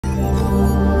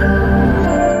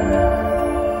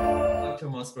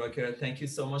Mosbrucker. Thank you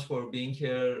so much for being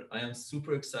here. I am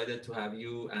super excited to have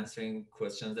you answering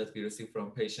questions that we receive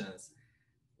from patients.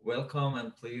 Welcome,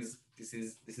 and please, this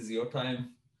is your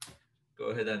time. Go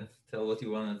ahead and tell what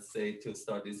you want to say to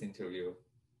start this interview.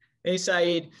 Hey,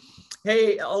 Saeed.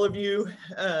 Hey, all of you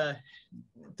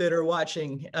that are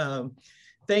watching.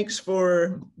 Thanks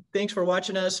for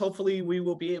watching us. Hopefully, we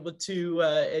will be able to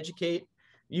educate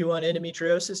you on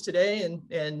endometriosis today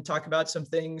and talk about some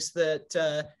things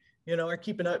that are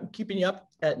keeping you up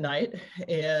at night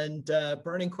and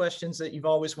burning questions that you've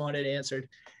always wanted answered.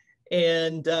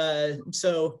 And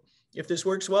so if this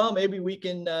works well, maybe we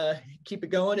can keep it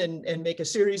going and make a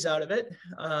series out of it.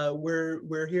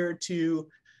 We're here to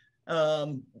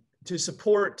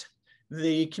support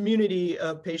the community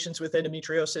of patients with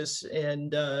endometriosis,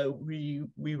 and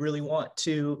we really want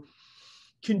to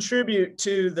contribute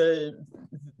to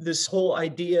this whole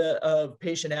idea of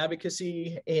patient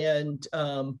advocacy and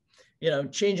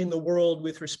changing the world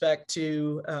with respect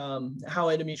to how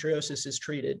endometriosis is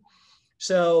treated.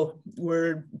 So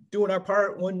we're doing our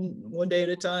part one day at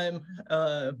a time,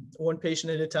 one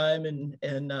patient at a time,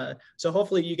 and so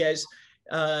hopefully you guys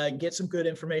get some good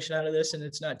information out of this and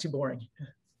it's not too boring.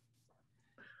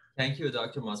 Thank you,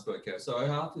 Dr. Mosbrucker. So I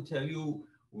have to tell you,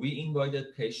 we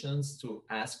invited patients to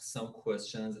ask some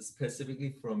questions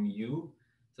specifically from you.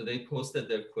 So they posted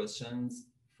their questions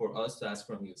for us to ask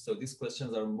from you. So these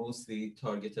questions are mostly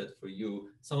targeted for you.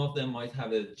 Some of them might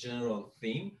have a general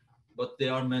theme, but they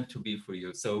are meant to be for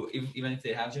you. So even if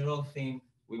they have general theme,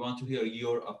 we want to hear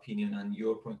your opinion and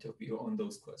your point of view on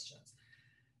those questions.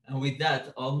 And with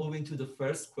that, I'll move into the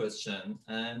first question,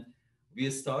 and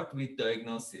we start with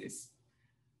diagnosis.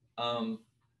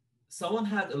 Someone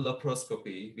had a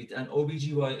laparoscopy with an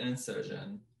OBGYN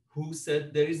surgeon who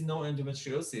said there is no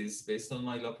endometriosis based on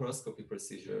my laparoscopy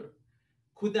procedure.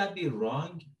 Could that be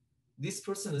wrong? This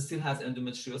person still has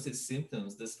endometriosis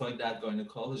symptoms despite that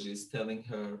gynecologist telling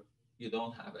her you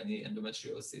don't have any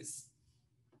endometriosis.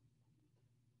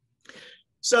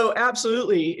 So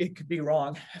absolutely, it could be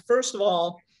wrong. First of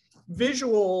all,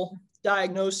 visual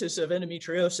diagnosis of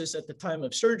endometriosis at the time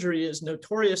of surgery is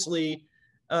notoriously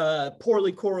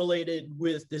poorly correlated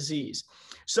with disease.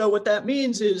 So what that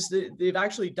means is that they've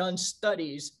actually done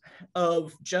studies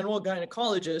of general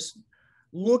gynecologists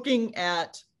looking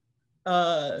at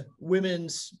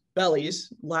women's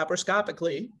bellies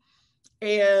laparoscopically,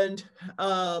 and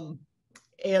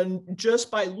just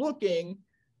by looking,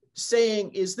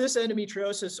 saying, is this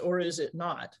endometriosis or is it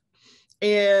not?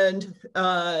 And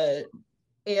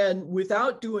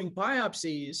without doing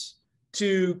biopsies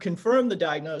to confirm the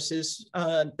diagnosis,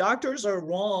 doctors are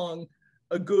wrong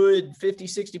a good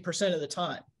 50–60% of the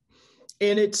time.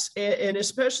 And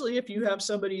especially if you have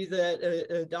somebody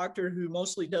a doctor who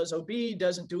mostly does OB,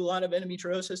 doesn't do a lot of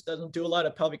endometriosis, doesn't do a lot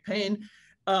of pelvic pain,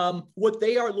 what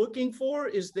they are looking for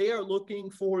is they are looking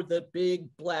for the big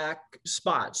black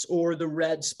spots or the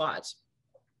red spots.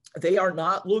 They are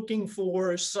not looking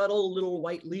for subtle little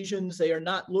white lesions. They are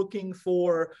not looking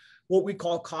for what we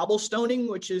call cobblestoning,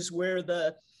 which is where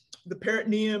the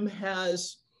peritoneum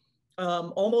has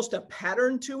almost a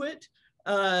pattern to it.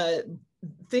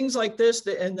 Things like this,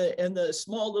 and the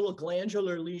small little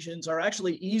glandular lesions are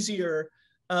actually easier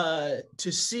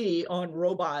to see on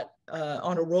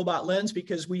a robot lens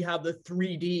because we have the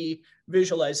 3D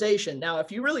visualization. Now,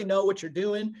 if you really know what you're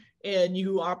doing and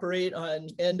you operate on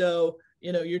endo,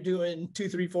 you're doing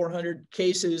 200–400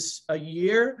 cases a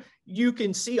year, you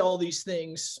can see all these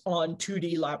things on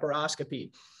 2D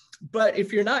laparoscopy. But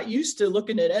if you're not used to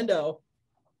looking at endo,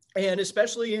 and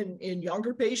especially in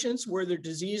younger patients where their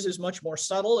disease is much more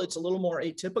subtle, it's a little more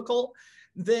atypical,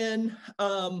 then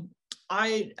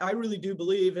I really do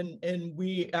believe, and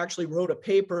we actually wrote a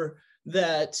paper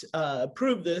that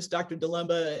proved this. Dr.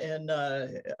 𝗗𝗶𝗴𝗊𝗀 and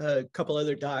a couple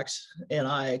other docs and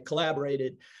I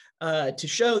collaborated to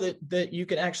show that you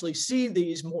can actually see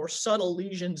these more subtle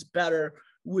lesions better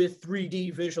with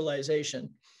 3D visualization.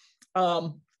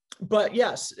 But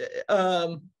yes,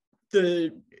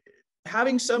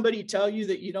 having somebody tell you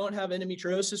that you don't have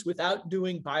endometriosis without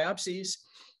doing biopsies,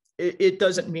 it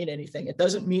doesn't mean anything. It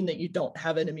doesn't mean that you don't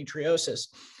have endometriosis.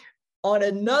 On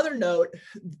another note,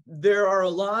 there are a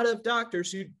lot of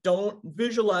doctors who don't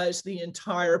visualize the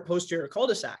entire posterior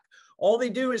cul-de-sac. All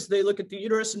they do is they look at the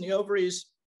uterus and the ovaries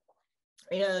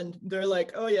and they're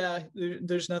like, oh yeah,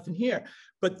 there's nothing here.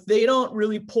 But they don't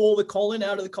really pull the colon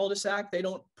out of the cul-de-sac. They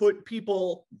don't put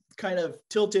people kind of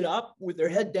tilted up with their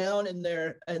head down and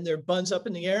their buns up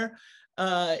in the air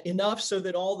enough so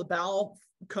that all the bowel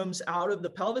comes out of the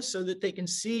pelvis so that they can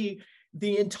see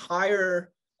the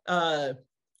entire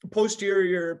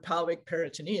posterior pelvic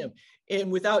peritoneum.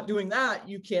 And without doing that,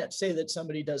 you can't say that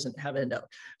somebody doesn't have endo.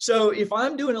 So if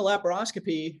I'm doing a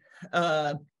laparoscopy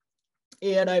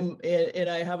and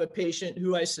I have a patient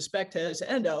who I suspect has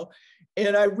endo,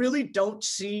 and I really don't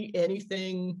see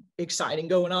anything exciting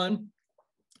going on,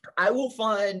 I will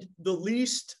find the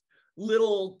least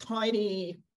little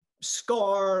tiny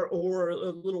scar or a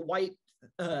little white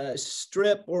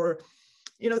strip, or,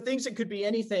 you know, things that could be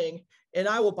anything. And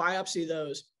I will biopsy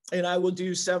those, and I will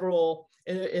do several.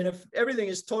 And if everything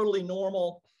is totally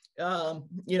normal,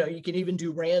 you know, you can even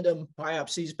do random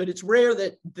biopsies, but it's rare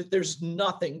that there's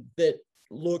nothing that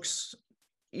looks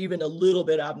even a little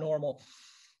bit abnormal.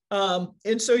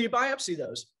 And so you biopsy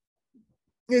those,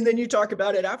 and then you talk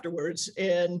about it afterwards.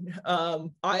 And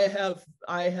I have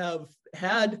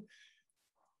had,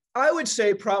 I would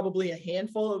say, probably a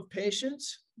handful of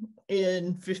patients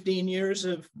in 15 years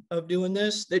of doing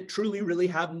this that truly really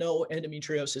have no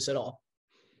endometriosis at all.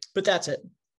 But that's it.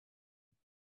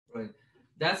 Right.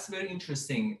 That's very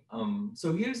interesting.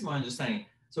 So here's my understanding.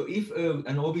 So if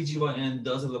an OBGYN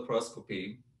does a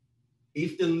laparoscopy,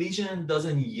 if the lesion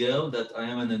doesn't yell that I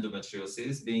am an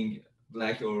endometriosis, being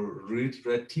black or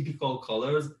red typical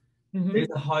colors, there's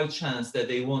a high chance that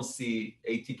they won't see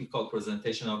a typical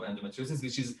presentation of endometriosis,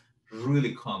 which is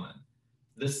really common.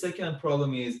 The second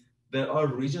problem is there are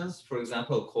regions, for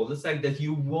example, cul-de-sac, that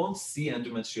you won't see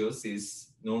endometriosis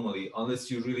normally unless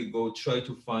you really go try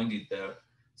to find it there.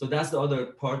 So that's the other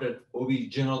part that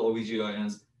general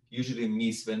OBGYNs usually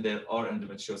miss when there are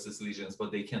endometriosis lesions,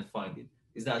 but they can't find it.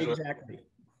 Is that right? Exactly.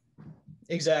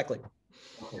 Exactly.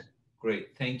 Okay,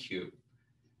 great. Thank you.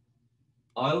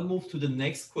 I'll move to the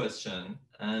next question.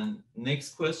 And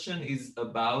next question is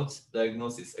about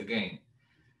diagnosis again.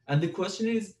 And the question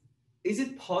is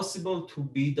it possible to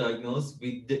be diagnosed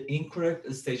with the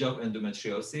incorrect stage of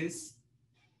endometriosis?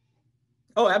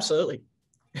 Oh, absolutely.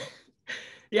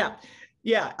 Yeah.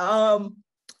 Yeah.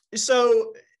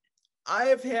 So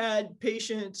I've had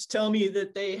patients tell me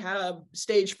that they have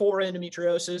stage 4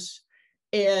 endometriosis,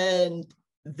 and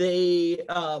they,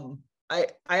 I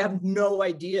have no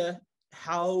idea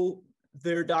how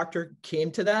their doctor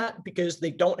came to that, because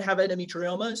they don't have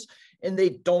endometriomas and they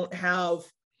don't have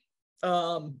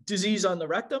disease on the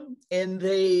rectum, and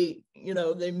they, you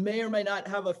know, they may or may not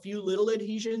have a few little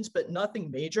adhesions, but nothing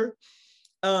major.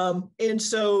 And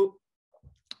so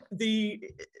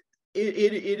it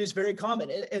is very common.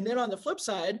 And then on the flip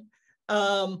side,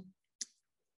 I've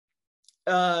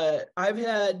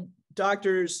had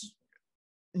doctors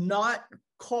not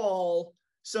call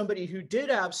somebody who did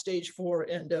have stage 4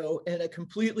 endo and a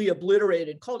completely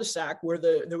obliterated cul-de-sac where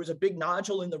there was a big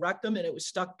nodule in the rectum and it was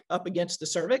stuck up against the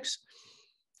cervix.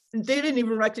 And they didn't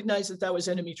even recognize that that was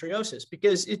endometriosis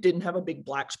because it didn't have a big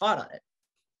black spot on it.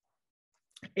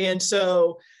 And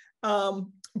so,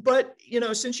 but, you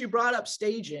know, since you brought up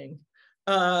staging,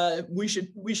 we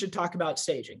should talk about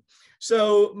staging.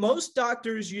 So most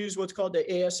doctors use what's called the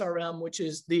ASRM, which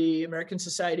is the American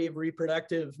Society of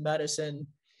Reproductive Medicine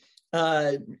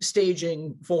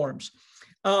staging forms.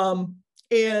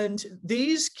 And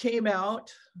these came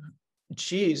out,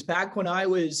 geez, back when I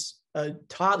was a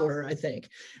toddler, I think.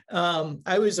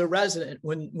 I was a resident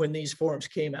when these forms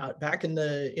came out back in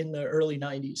the early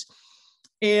 90s.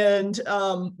 And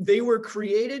they were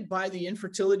created by the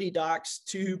infertility docs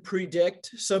to predict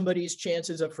somebody's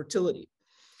chances of fertility.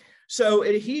 So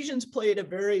adhesions played a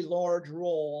very large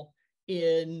role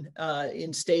in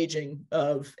staging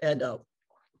of endo.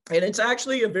 And it's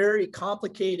actually a very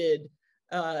complicated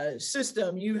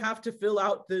system. You have to fill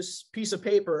out this piece of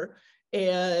paper,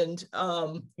 and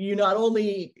you not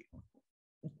only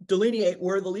delineate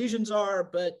where the lesions are,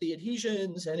 but the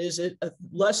adhesions, and is it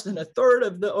less than 1/3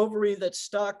 of the ovary that's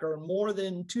stuck, or more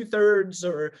than 2/3,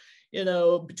 or, you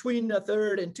know, between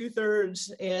 1/3 and 2/3.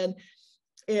 And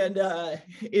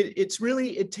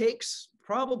it takes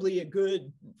probably a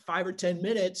good 5 or 10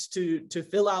 minutes to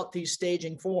fill out these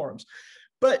staging forms,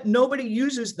 but nobody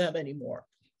uses them anymore.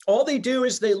 All they do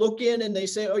is they look in and they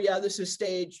say, oh yeah, this is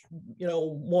stage, you know,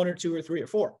 1 or 2 or 3 or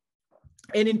 4.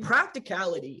 And in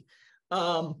practicality,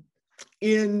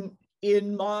 in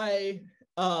my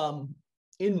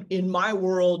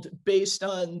world, based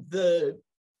on the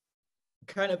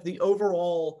kind of the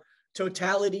overall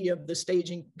totality of the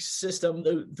staging system,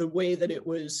 the way that it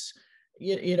was,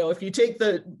 you know, if you take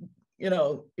the, you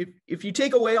know, if you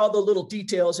take away all the little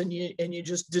details and you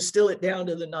just distill it down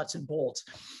to the nuts and bolts,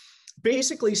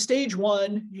 basically stage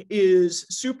 1 is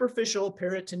superficial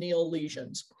peritoneal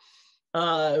lesions.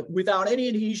 Without any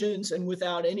adhesions and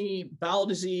without any bowel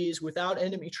disease, without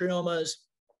endometriomas,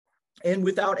 and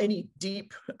without any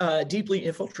deeply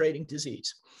infiltrating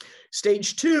disease.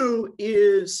 Stage 2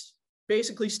 is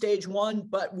basically stage 1,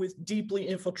 but with deeply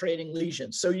infiltrating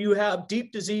lesions. So you have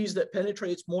deep disease that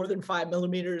penetrates more than 5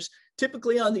 millimeters,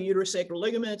 typically on the อุterosacral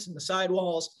ligaments and the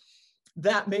sidewalls.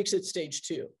 That makes it stage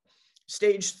 2.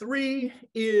 Stage 3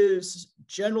 is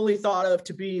generally thought of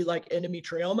to be like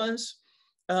endometriomas,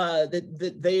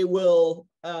 that they will,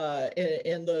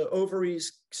 and the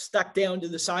ovaries stuck down to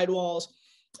the sidewalls.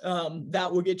 That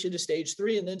will get you to stage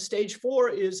 3. And then stage 4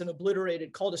 is an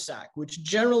obliterated cul-de-sac, which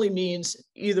generally means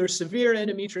either severe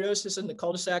endometriosis in the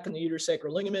cul-de-sac and the อุ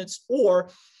terosacral ligaments, or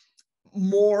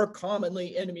more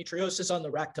commonly endometriosis on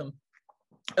the rectum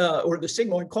or the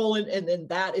sigmoid colon, and then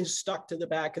that is stuck to the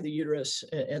back of the uterus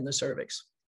and the cervix.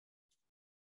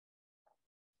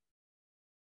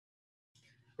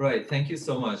 Right, thank you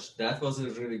so much. That was a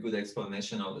really good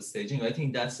explanation of the staging. I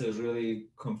think that's a really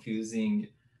confusing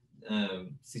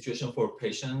situation for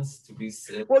patients to be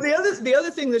sick. Well, the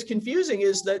other thing that's confusing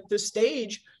is that the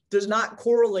stage does not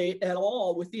correlate at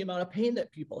all with the amount of pain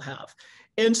that people have.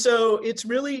 And so it's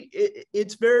really,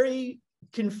 it's very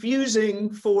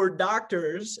confusing for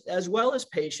doctors as well as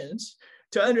patients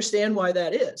to understand why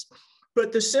that is.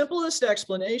 But the simplest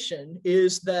explanation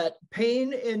is that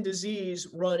pain and disease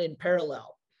run in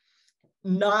parallel,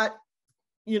 not,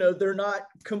 you know, they're not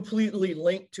completely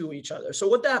linked to each other. So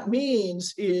what that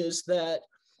means is that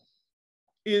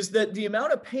the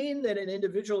amount of pain that an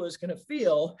individual is going to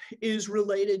feel is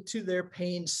related to their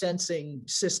pain sensing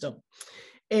system.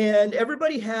 And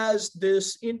everybody has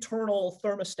this internal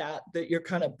thermostat that you're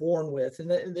kind of born with.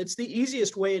 And that's the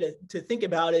easiest way to think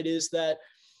about it, is that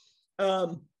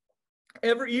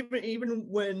even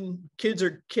when kids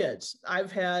are kids,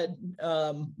 I've had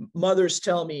mothers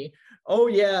tell me, oh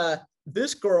yeah,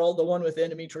 this girl, the one with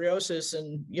endometriosis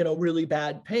and, you know, really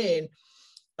bad pain,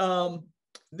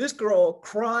 this girl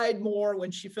cried more when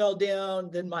she fell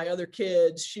down than my other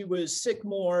kids. She was sick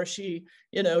more. She,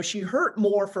 you know, she hurt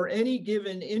more for any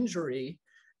given injury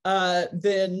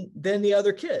than the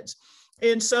other kids.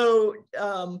 And so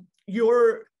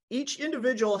each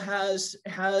individual has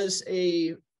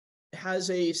a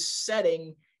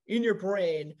setting in your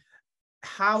brain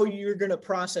how you're going to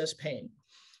process pain.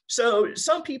 So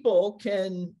some people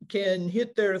can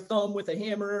hit their thumb with a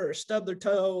hammer or stub their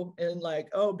toe and like,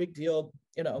 oh, big deal,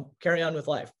 you know, carry on with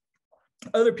life.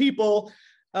 Other people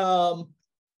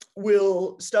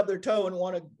will stub their toe and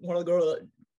want to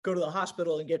go to the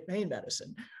hospital and get pain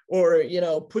medicine, or, you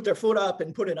know, put their foot up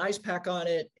and put an ice pack on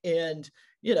it. And,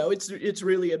 you know, it's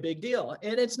really a big deal.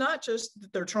 And it's not just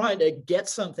that they're trying to get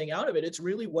something out of it. It's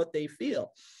really what they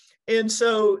feel. And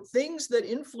so things that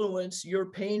influence your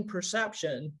pain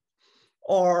perception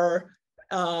are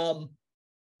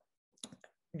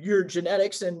your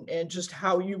genetics and just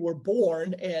how you were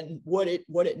born and what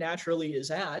it naturally is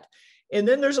at. And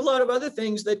then there's a lot of other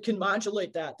things that can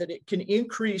modulate that it can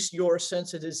increase your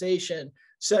sensitization,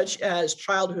 such as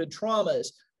childhood traumas,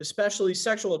 especially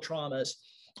sexual traumas,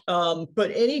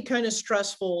 but any kind of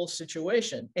stressful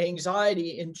situation,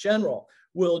 anxiety in general,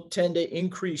 will tend to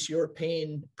increase your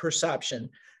pain perception.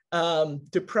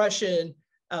 Depression,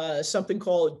 something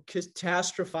called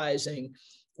catastrophizing,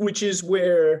 which is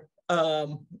where,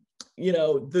 you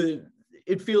know,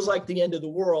 it feels like the end of the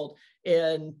world.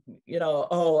 And, you know,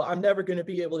 oh, I'm never going to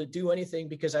be able to do anything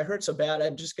because I hurt so bad.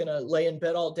 I'm just going to lay in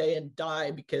bed all day and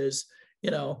die because, you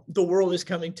know, the world is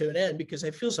coming to an end because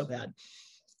I feel so bad.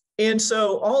 And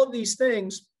so all of these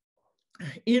things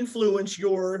influence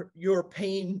your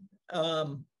pain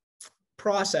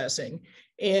processing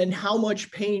and how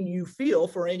much pain you feel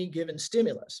for any given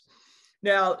stimulus.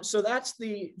 Now, so that's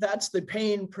the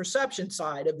pain perception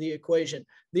side of the equation.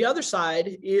 The other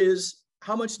side is,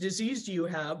 how much disease do you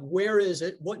have? Where is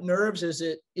it? What nerves is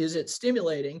it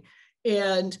stimulating?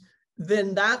 And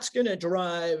then that's going to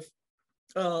drive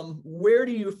where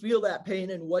do you feel that pain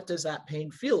and what does that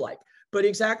pain feel like? But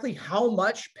exactly how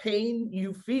much pain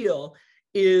you feel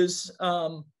is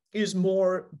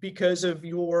more because of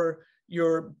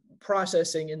your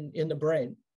processing in the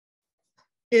brain.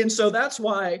 And so that's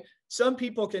why some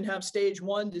people can have stage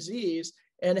 1 disease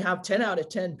and have 10 out of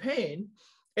 10 pain.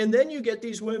 And then you get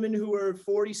these women who are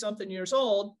 40 something years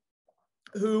old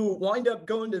who wind up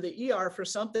going to the ER for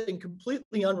something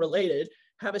completely unrelated,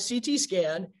 have a CT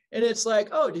scan, and it's like,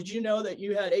 oh, did you know that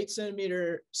you had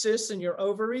 8-centimeter cysts in your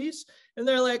ovaries? And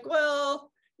they're like,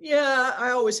 well, yeah,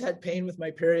 I always had pain with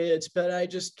my periods, but I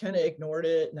just kind of ignored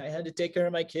it. And I had to take care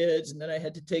of my kids, and then I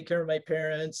had to take care of my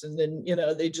parents. And then, you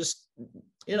know, they just,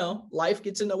 you know, life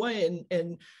gets in the way.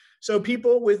 And so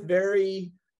people with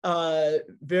very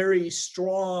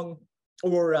strong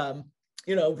or,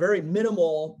 you know, very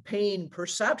minimal pain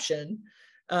perception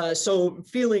So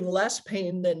feeling less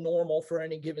pain than normal for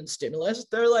any given stimulus,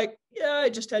 they're like, yeah, I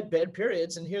just had bad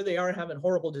periods, and here they are having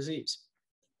horrible disease.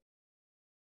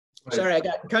 Right. Sorry, I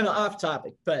got kind of off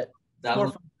topic, but that more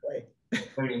fun way.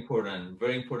 Very important,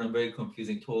 very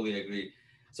confusing. Totally agree.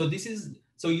 So this is,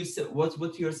 so you said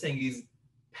what you're saying is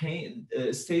pain,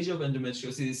 stage of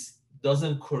endometriosis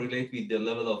doesn't correlate with the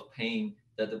level of pain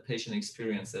that the patient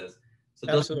experiences. So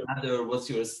it doesn't matter what's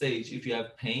your stage. If you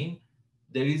have pain,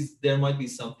 there might be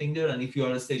something there, and if you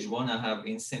are at stage 1 and have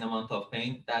insane amount of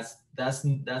pain,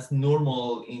 that's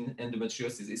normal in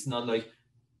endometriosis. It's not like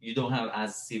you don't have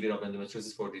as severe of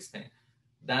endometriosis for this pain.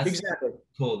 That's exactly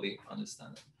totally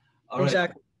understandable. All right.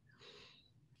 Exactly.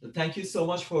 Thank you so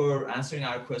much for answering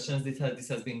our questions. This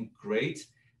has been great.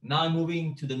 Now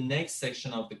moving to the next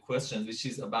section of the questions, which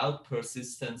is about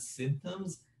persistent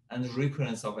symptoms and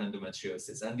recurrence of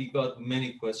endometriosis. And we got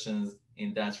many questions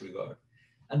in that regard.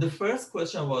 And the first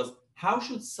question was, how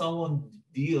should someone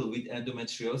deal with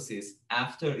endometriosis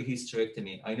after a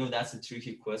hysterectomy? I know that's a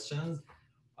tricky question.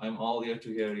 I'm all here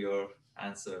to hear your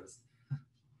answers.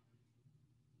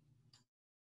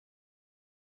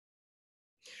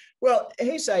 Well,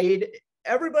 hey, Saeed,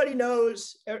 everybody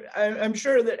knows, I'm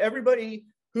sure that everybody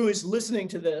who is listening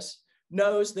to this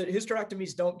knows that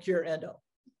hysterectomies don't cure endo.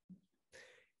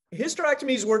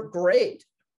 Hysterectomies work great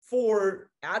for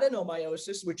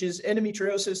adenomyosis, which is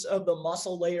endometriosis of the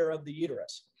muscle layer of the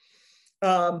uterus.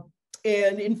 And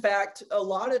in fact, a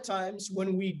lot of times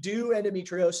when we do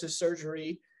endometriosis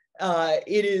surgery,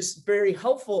 it is very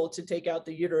helpful to take out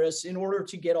the uterus in order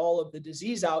to get all of the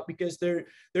disease out, because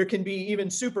there can be even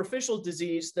superficial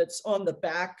disease that's on the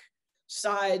back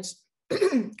sides,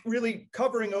 really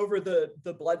covering over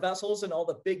the blood vessels and all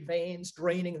the big veins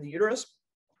draining the uterus.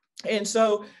 And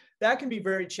so that can be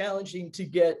very challenging to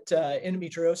get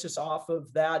endometriosis off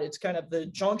of that. It's kind of the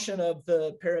junction of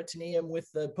the peritoneum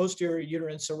with the posterior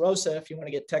uterine serosa, if you want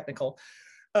to get technical.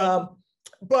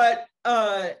 But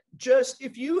just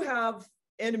if you have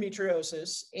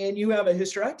endometriosis and you have a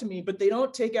hysterectomy, but they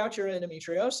don't take out your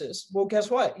endometriosis, well, guess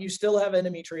what? You still have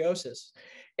endometriosis.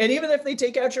 And even if they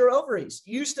take out your ovaries,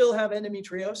 you still have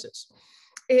endometriosis.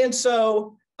 And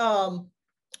so,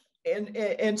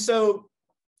 and so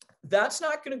that's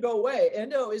not going to go away.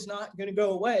 Endo is not going to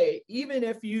go away, even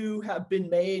if you have been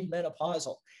made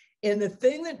menopausal. And the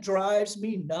thing that drives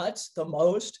me nuts the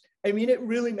most, I mean, it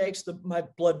really makes my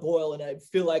blood boil, and I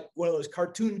feel like one of those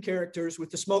cartoon characters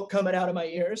with the smoke coming out of my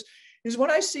ears, is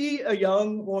when I see a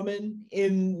young woman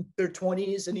in their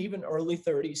 20s and even early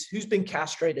 30s who's been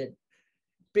castrated.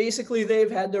 Basically,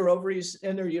 they've had their ovaries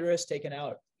and their uterus taken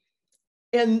out,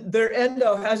 and their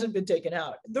endo hasn't been taken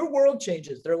out. Their world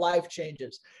changes, their life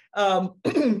changes.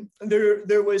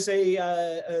 There was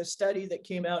a study that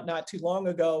came out not too long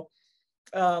ago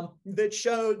that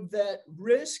showed that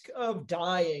risk of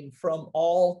dying from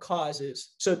all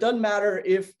causes, so it doesn't matter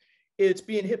if it's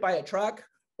being hit by a truck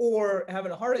or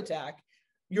having a heart attack,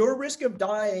 your risk of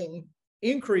dying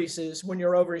increases when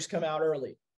your ovaries come out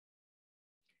early.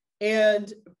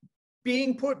 And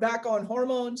being put back on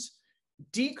hormones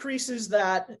decreases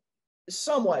that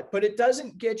somewhat, but it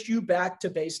doesn't get you back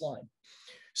to baseline.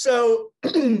 So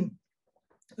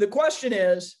the question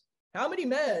is, how many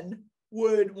men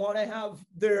would want to have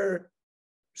their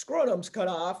scrotums cut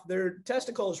off, their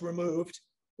testicles removed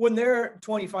when they're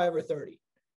 25 or 30?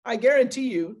 I guarantee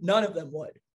you none of them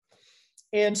would.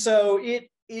 And so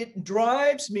it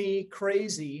drives me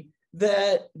crazy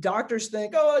that doctors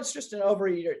think, oh, it's just an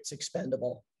overeater, it's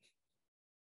expendable.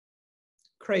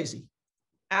 Crazy.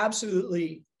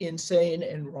 Absolutely insane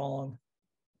and wrong.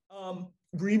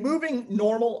 Removing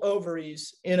normal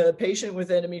ovaries in a patient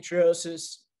with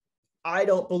endometriosis, I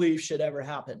don't believe should ever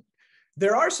happen.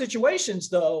 There are situations,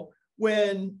 though,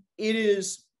 when it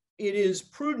is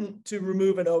prudent to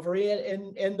remove an ovary,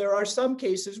 and there are some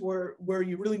cases where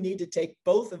you really need to take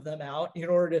both of them out in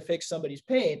order to fix somebody's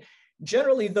pain.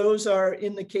 Generally, those are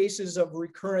in the cases of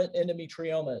recurrent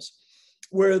endometriomas,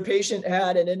 where the patient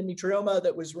had an endometrioma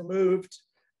that was removed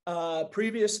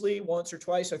previously once or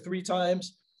twice or 3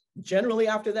 times. Generally,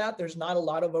 after that, there's not a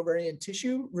lot of ovarian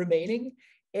tissue remaining,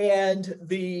 and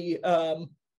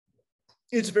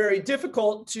it's very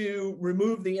difficult to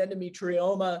remove the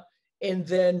endometrioma and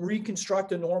then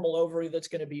reconstruct a normal ovary that's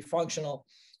going to be functional.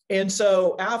 And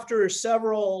so after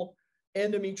several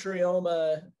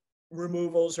endometrioma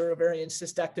removals or ovarian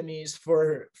cystectomies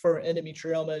for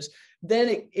endometriomas,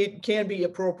 then it can be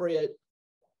appropriate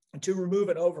to remove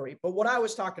an ovary. But what I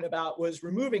was talking about was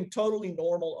removing totally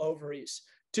normal ovaries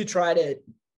to try to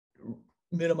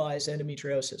minimize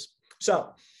endometriosis.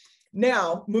 So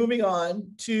now moving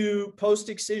on to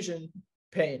post-excision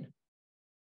pain.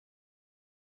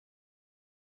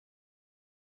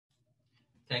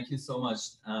 Thank you so much.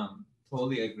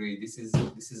 Totally agree. This is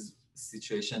a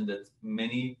situation that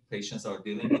many patients are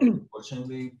dealing with,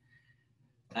 unfortunately.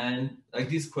 And like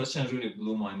this question really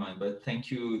blew my mind. But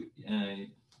thank you.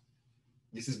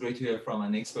 This is great to hear from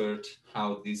an expert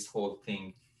how this whole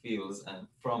thing feels, and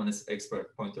from an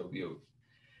expert point of view.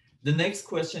 The next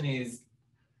question is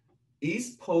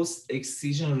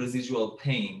post-excision residual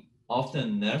pain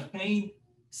often nerve pain,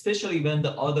 especially when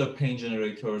the other pain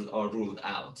generators are ruled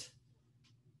out?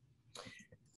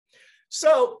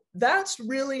 So that's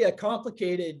really a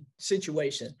complicated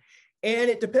situation, and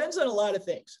it depends on a lot of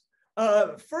things.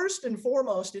 First and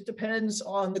foremost, it depends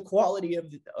on the quality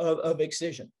of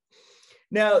excision.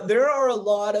 Now, there are a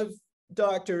lot of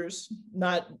doctors,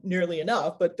 not nearly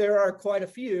enough, but there are quite a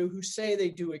few who say they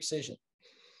do excision.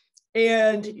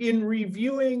 And in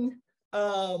reviewing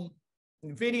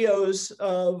videos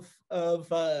of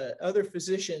other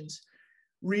physicians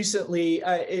recently,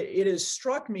 it has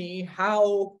struck me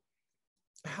how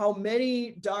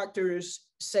many doctors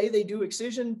say they do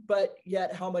excision, but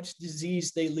yet how much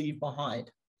disease they leave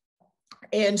behind.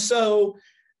 And so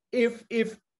if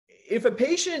a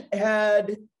patient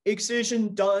had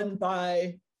excision done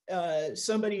by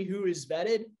somebody who is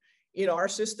vetted in our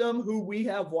system, who we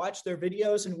have watched their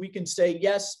videos, and we can say,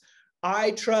 yes,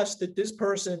 I trust that this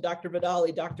person, Dr.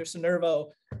 𝗣𝗲𝗿𝗀, Dr.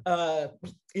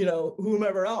 𝗀𝗻𝗔𝗏,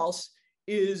 whomever else,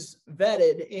 is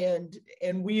vetted,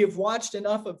 and we have watched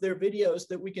enough of their videos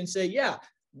that we can say, yeah,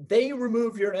 they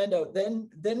remove your endo,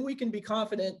 then we can be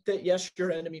confident that yes,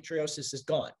 your endometriosis is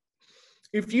gone.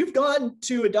 If you've gone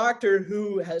to a doctor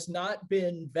who has not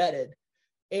been vetted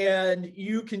and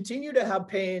you continue to have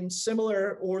pain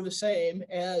similar or the same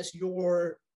as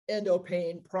your endo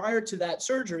pain prior to that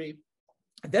surgery,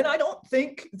 then I don't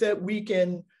think that we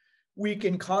can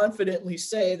confidently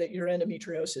say that your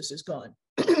endometriosis is gone.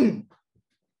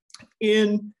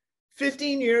 In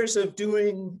 15 years of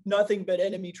doing nothing but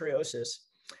endometriosis,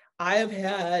 I have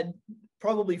had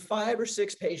probably 5 or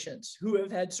 6 patients who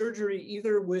have had surgery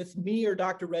either with me or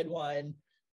Dr. Redwine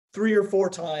 3 or 4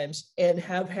 times and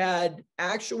have had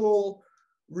actual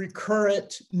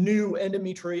recurrent new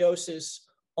endometriosis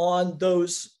on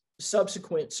those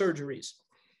subsequent surgeries.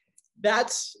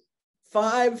 That's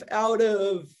 5 out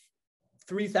of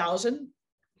 3,000.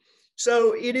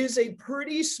 So it is a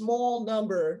pretty small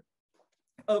number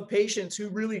of patients who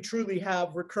really truly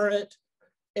have recurrent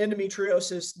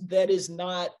endometriosis that is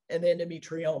not an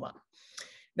endometrioma.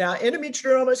 Now,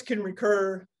 endometriomas can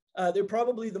recur. They're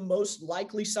probably the most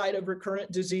likely site of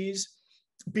recurrent disease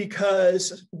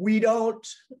because we don't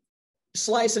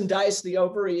slice and dice the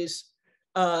ovaries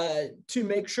to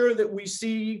make sure that we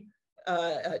see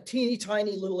a teeny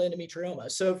tiny little endometrioma.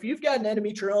 So if you've got an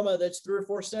endometrioma that's 3 or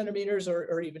 4 centimeters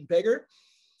or even bigger,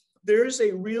 there's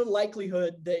a real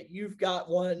likelihood that you've got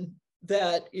one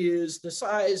that is the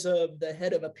size of the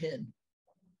head of a pin.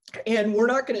 And we're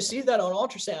not going to see that on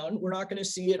ultrasound. We're not going to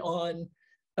see it on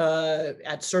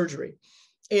at surgery.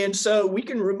 And so we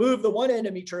can remove the one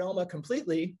endometrioma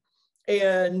completely,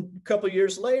 and a couple of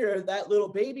years later, that little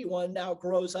baby one now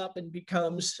grows up and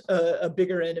becomes a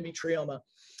bigger endometrioma.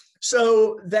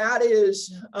 So that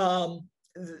is,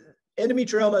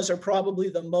 endometriomas are probably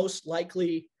the most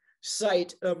likely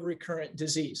site of recurrent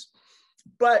disease.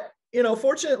 But, you know,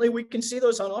 fortunately, we can see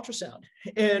those on ultrasound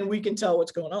and we can tell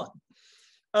what's going on.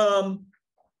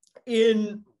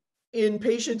 In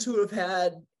patients who have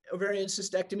had ovarian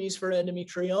cystectomies for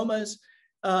endometriomas,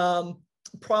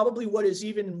 probably what is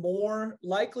even more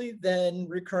likely than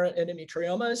recurrent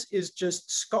endometriomas is just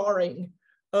scarring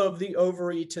of the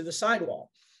ovary to the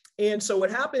sidewall. And so what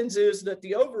happens is that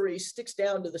the ovary sticks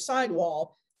down to the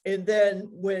sidewall, and then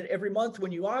every month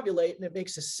when you ovulate and it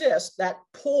makes a cyst, that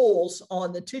pulls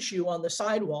on the tissue on the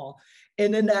sidewall,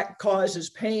 and then that causes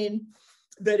pain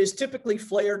that is typically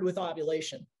flared with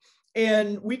ovulation.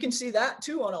 And we can see that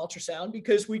too on ultrasound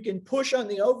because we can push on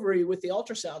the ovary with the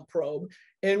ultrasound probe,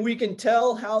 and we can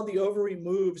tell how the ovary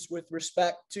moves with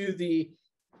respect to the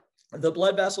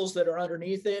blood vessels that are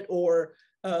underneath it or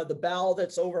the bowel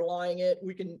that's overlying it.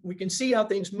 We can see how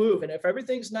things move. And if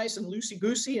everything's nice and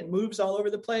loosey-goosey and moves all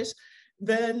over the place,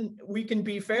 then we can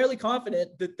be fairly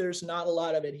confident that there's not a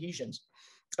lot of adhesions.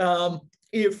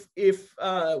 If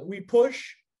we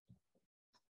push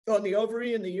on the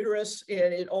ovary and the uterus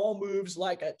and it all moves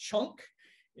like a chunk,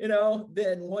 you know,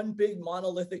 then one big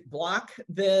monolithic block,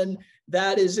 then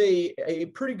that is a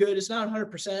pretty good, it's not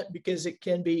 100% because it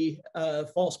can be a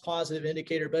false positive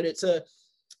indicator, but it's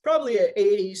probably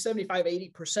a 75,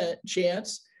 80%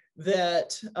 chance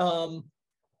that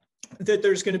that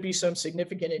there's going to be some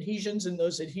significant adhesions, and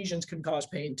those adhesions can cause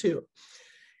pain too.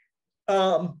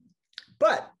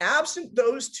 But absent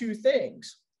those two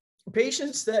things,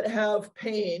 patients that have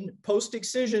pain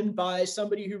post-excision by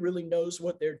somebody who really knows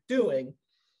what they're doing,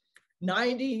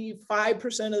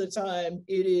 95% of the time,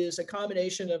 it is a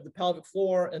combination of the pelvic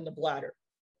floor and the bladder.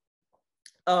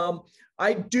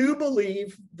 I do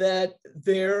believe that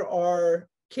there are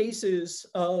cases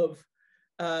of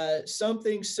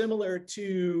something similar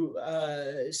to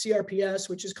CRPS,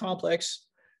 which is complex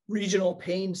regional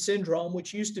pain syndrome,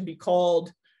 which used to be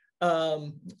called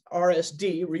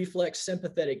RSD, reflex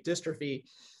sympathetic dystrophy.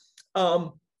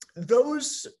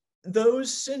 Those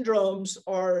syndromes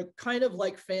are kind of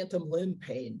like phantom limb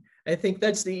pain. I think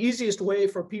that's the easiest way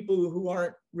for people who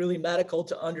aren't really medical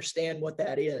to understand what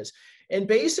that is. And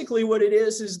basically what it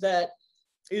is that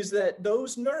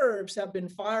those nerves have been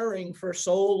firing for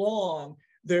so long,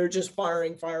 they're just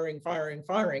firing.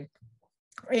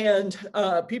 And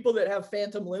people that have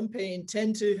phantom limb pain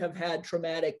tend to have had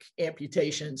traumatic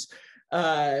amputations.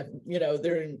 You know,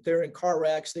 they're in car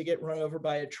wrecks, they get run over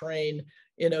by a train,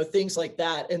 you know, things like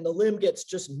that. And the limb gets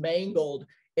just mangled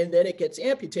and then it gets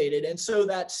amputated. And so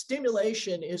that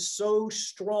stimulation is so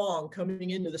strong coming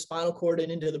into the spinal cord and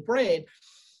into the brain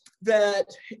that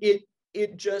it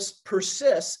just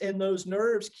persists and those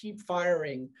nerves keep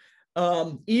firing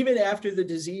even after the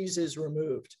disease is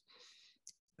removed.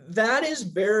 That is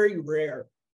very rare.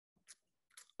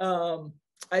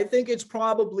 I think it's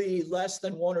probably less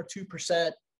than 1 or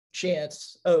 2%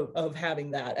 chance of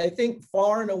having that. I think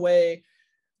far and away,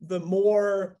 the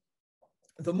more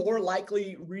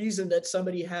likely reason that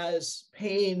somebody has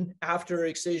pain after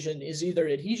excision is either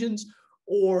adhesions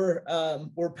or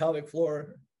pelvic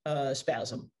floor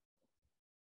spasm.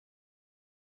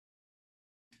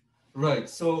 Right.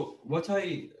 So what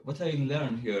I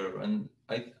learned here, and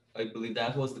I believe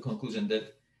that was the conclusion,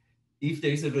 that if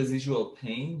there is a residual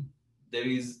pain, there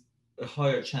is a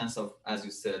higher chance of, as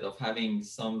you said, of having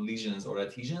some lesions or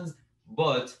adhesions,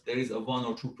 but there is a 1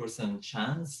 or 2%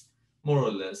 chance, more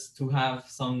or less, to have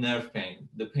some nerve pain,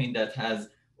 the pain that has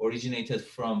originated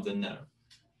from the nerve.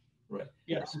 Right.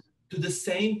 Yes. To the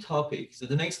same topic. So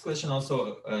the next question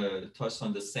also touched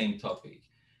on the same topic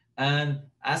and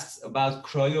asks about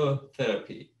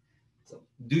cryotherapy. So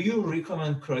do you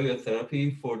recommend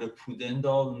cryotherapy for the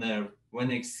pudendal nerve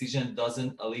when excision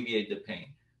doesn't alleviate the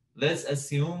pain? Let's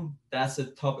assume that's a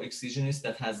top excisionist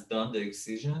that has done the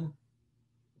excision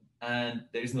and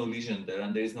there is no lesion there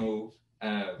and there is no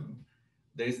other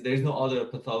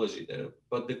pathology there,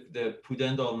 but the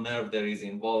pudendal nerve that is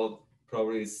involved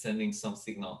probably is sending some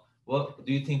signal. What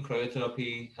do you think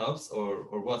cryotherapy helps, or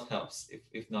what helps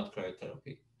if not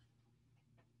cryotherapy?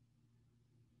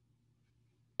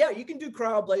 Yeah, you can do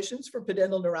cryoablations for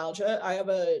pudendal neuralgia. I have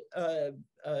a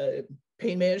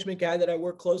pain management guy that I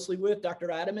work closely with, Dr.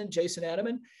 Adaman, Jason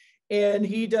Adaman, and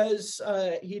he does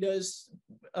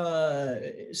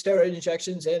steroid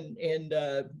injections and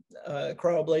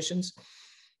cryoablations.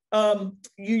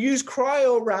 You use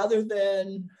cryo rather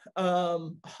than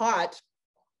hot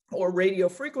or radio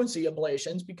frequency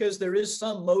ablations because there is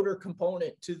some motor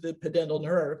component to the pudendal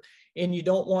nerve and you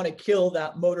don't want to kill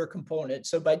that motor component.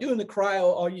 So by doing the cryo,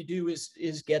 all you do is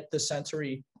get the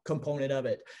sensory component of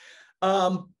it.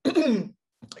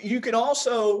 You can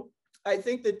also, I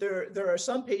think that there are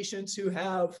some patients who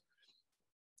have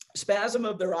spasm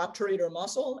of their obturator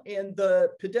muscle, and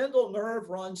the pudendal nerve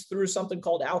runs through something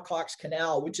called Alcock's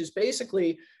canal, which is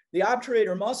basically the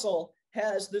obturator muscle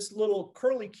has this little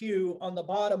curly Q on the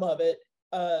bottom of it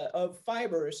of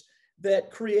fibers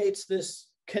that creates this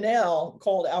canal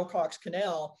called Alcock's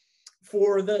canal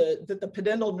for that the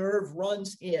pudendal nerve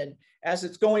runs in as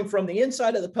it's going from the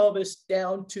inside of the pelvis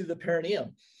down to the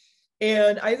perineum.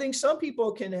 And I think some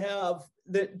people can have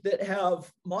that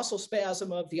have muscle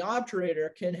spasm of the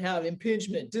obturator can have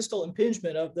impingement, distal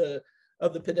impingement of the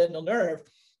pudendal nerve.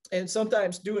 And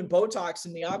sometimes doing Botox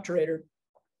in the obturator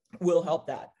will help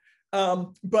that.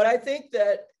 But I think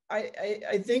that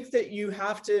I think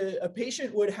that a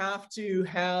patient would have to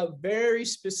have very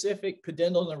specific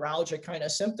pudendal neuralgia kind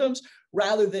of symptoms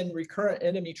rather than recurrent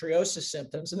endometriosis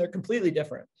symptoms, and they're completely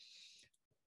different.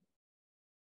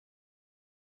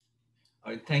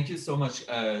 All right, thank you so much.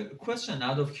 Question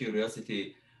out of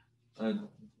curiosity,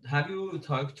 have you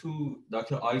talked to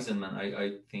Dr. Eisenman?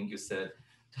 I think you said,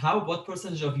 what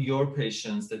percentage of your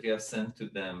patients that you have sent to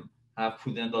them have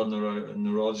pudendal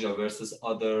neuralgia versus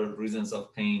other reasons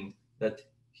of pain that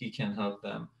he can help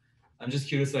them? I'm just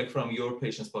curious, like from your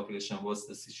patient's population, what's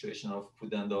the situation of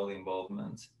pudendal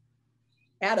involvement?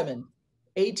 Adaman,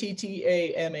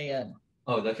 Attaman.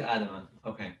 Oh, Dr. Adaman,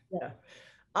 okay. Yeah,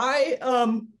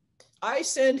 I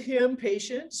send him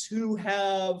patients who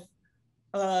have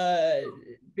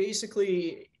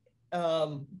basically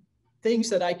things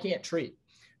that I can't treat.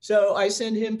 So I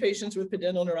send him patients with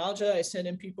pudendal neuralgia. I send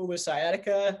him people with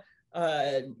sciatica,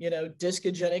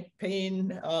 discogenic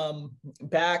pain,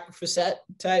 back facet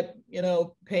type,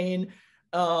 pain.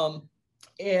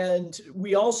 And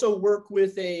we also work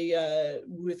with a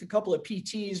couple of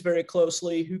PTs very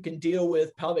closely who can deal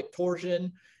with pelvic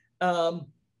torsion.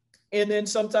 And then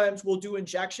sometimes we'll do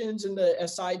injections in the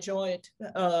SI joint.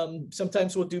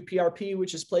 Sometimes we'll do PRP,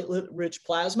 which is platelet-rich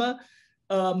plasma.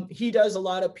 He does a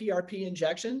lot of PRP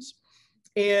injections,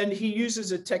 and he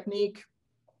uses a technique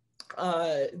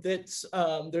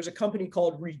there's a company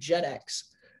called Regenex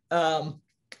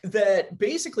that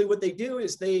basically what they do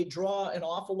is they draw an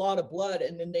awful lot of blood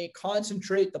and then they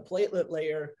concentrate the platelet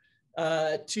layer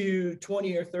to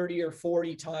 20 or 30 or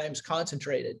 40 times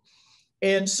concentrated.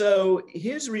 And so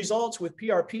his results with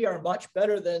PRP are much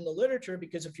better than the literature,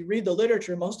 because if you read the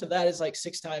literature, most of that is like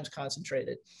 6 times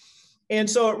concentrated. And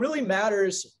so it really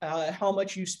matters how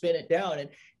much you spin it down. And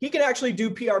he can actually do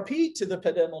PRP to the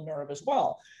pudendal nerve as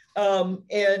well.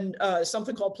 And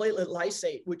something called platelet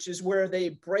lysate, which is where they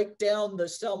break down the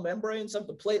cell membranes of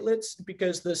the platelets,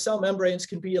 because the cell membranes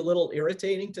can be a little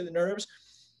irritating to the nerves.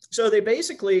 So they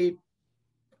basically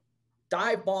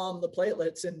dive bomb the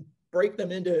platelets and break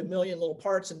them into a million little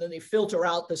parts, and then they filter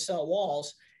out the cell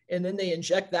walls, and then they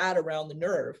inject that around the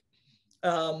nerve.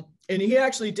 And he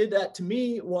actually did that to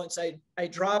me once. I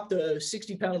dropped a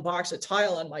 60-pound box of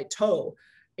tile on my toe,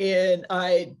 and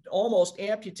I almost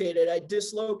amputated. I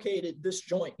dislocated this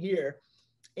joint here,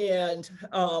 and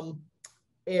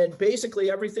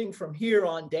basically everything from here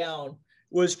on down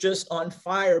was just on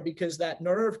fire because that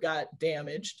nerve got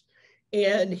damaged.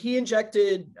 And he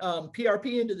injected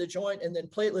PRP into the joint and then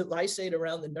platelet lysate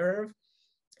around the nerve.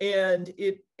 And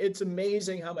it's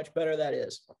amazing how much better that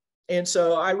is. And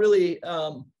so I really,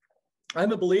 I'm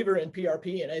a believer in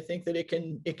PRP, and I think that it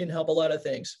can help a lot of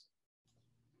things.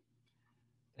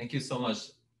 Thank you so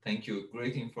much. Thank you.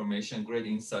 Great information, great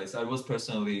insights. I was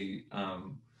personally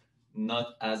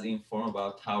not as informed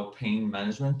about how pain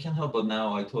management can help, but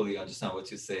now I totally understand what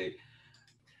you say.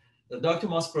 Dr.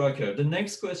 Mosbrucker, the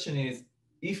next question is,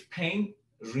 if pain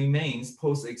remains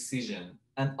post-excision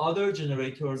and other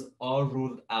generators are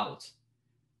ruled out,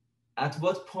 at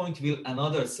what point will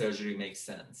another surgery make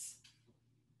sense?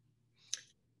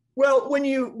 Well, when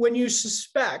you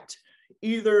suspect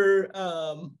either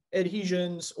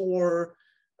adhesions or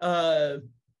the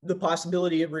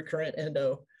possibility of recurrent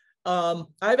endo,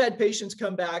 I've had patients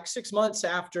come back 6 months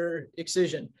after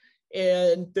excision,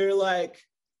 and they're like,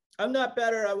 I'm not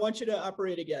better. I want you to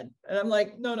operate again. And I'm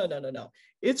like, no.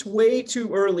 It's way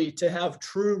too early to have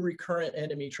true recurrent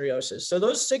endometriosis. So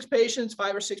those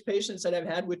 5 or 6 patients that I've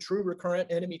had with true recurrent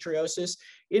endometriosis,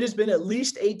 it has been at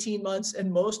least 18 months.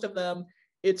 And most of them,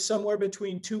 it's somewhere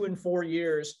between 2 and 4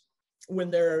 years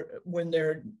when their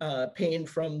pain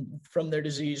from their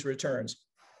disease returns.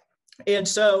 And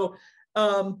so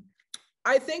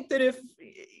I think that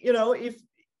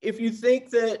if you think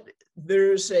that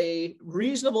there's a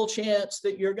reasonable chance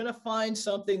that you're going to find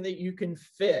something that you can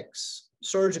fix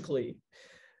surgically,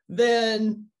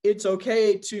 then it's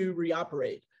okay to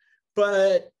reoperate.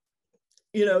 But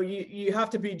you have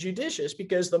to be judicious,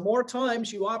 because the more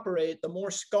times you operate, the more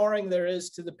scarring there is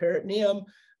to the peritoneum,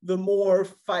 the more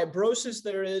fibrosis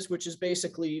there is, which is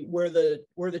basically where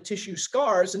the tissue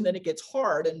scars, and then it gets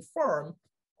hard and firm.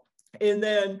 And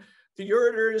then the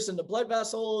ureters and the blood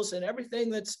vessels and everything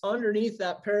that's underneath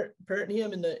that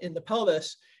peritoneum in the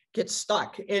pelvis gets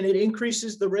stuck, and it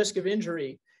increases the risk of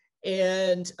injury.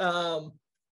 And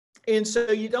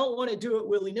so you don't want to do it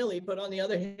willy-nilly. But on the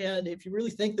other hand, if you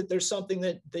really think that there's something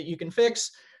that you can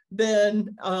fix,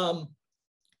 then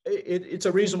it's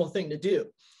a reasonable thing to do.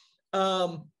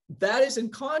 That is in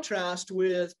contrast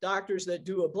with doctors that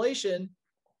do ablation,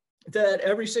 that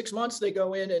every 6 months they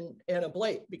go in and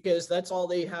ablate, because that's all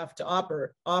they have to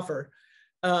offer.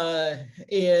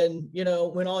 And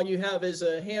when all you have is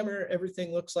a hammer,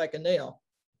 everything looks like a nail.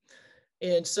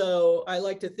 And so I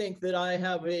like to think that I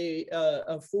have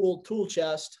a full tool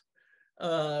chest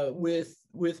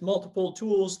with multiple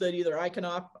tools that either I can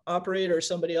operate or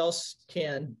somebody else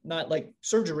can, not like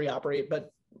surgery operate,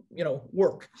 but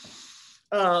work.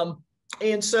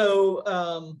 And so,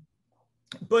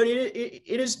 but it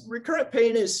is, recurrent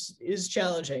pain is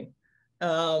challenging,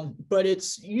 but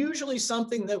it's usually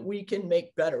something that we can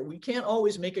make better. We can't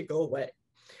always make it go away.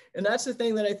 And that's the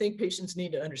thing that I think patients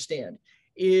need to understand,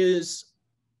 is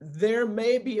there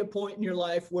may be a point in your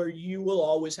life where you will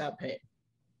always have pain.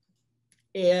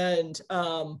 And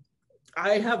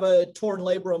I have a torn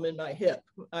labrum in my hip.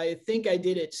 I think I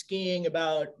did it skiing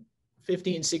about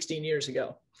 15, 16 years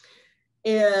ago.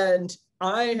 And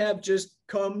I have just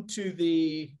come to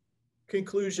the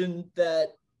conclusion that,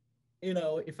 you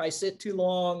know, if I sit too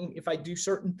long, if I do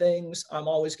certain things, I'm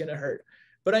always going to hurt.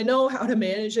 But I know how to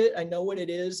manage it. I know what it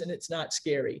is, and it's not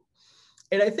scary.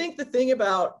 And I think the thing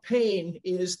about pain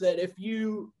is that if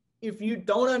you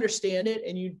don't understand it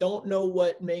and you don't know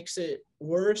what makes it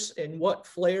worse and what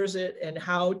flares it and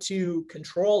how to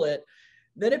control it,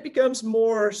 then it becomes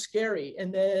more scary.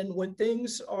 And then when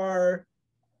things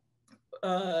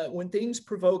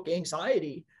provoke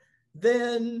anxiety,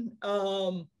 then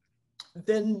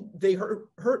they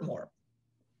hurt more.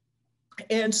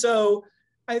 And so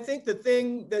I think the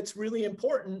thing that's really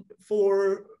important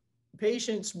for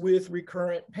patients with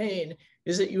recurrent pain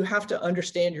is that you have to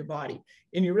understand your body,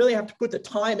 and you really have to put the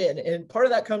time in. And part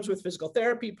of that comes with physical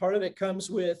therapy. Part of it comes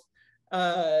with,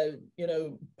 you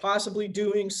know, possibly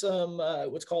doing some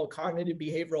what's called cognitive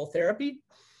behavioral therapy,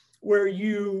 where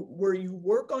you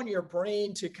work on your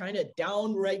brain to kind of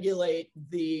down-regulate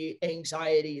the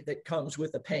anxiety that comes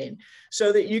with the pain,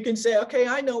 so that you can say, okay,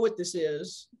 I know what this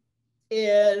is,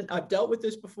 and I've dealt with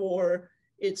this before.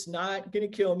 It's not going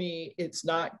to kill me. It's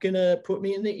not going to put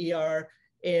me in the ER,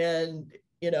 and,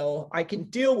 you know, I can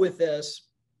deal with this.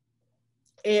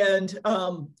 And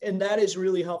that is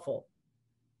really helpful.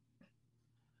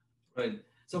 Right.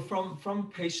 So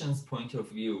from patient's point of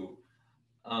view,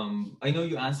 I know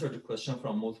you answered the question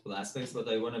from multiple aspects, but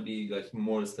I want to be like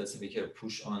more specific here,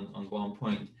 push on one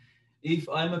point. If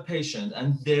I'm a patient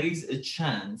and there is a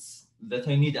chance that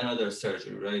I need another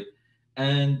surgery, right?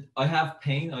 And I have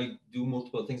pain, I do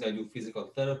multiple things. I do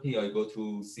physical therapy, I go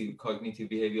to see cognitive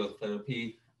behavioral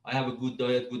therapy. I have a good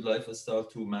diet, good lifestyle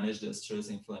to manage the stress,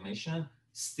 inflammation.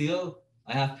 Still,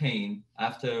 I have pain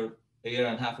after a year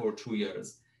and a half or 2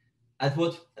 years. At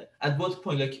what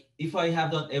point, like if I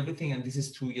have done everything and this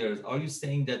is 2 years, are you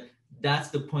saying that that's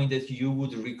the point that you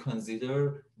would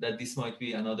reconsider that this might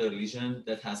be another lesion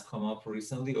that has come up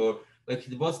recently? Or like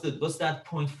what's that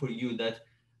point for you that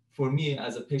for me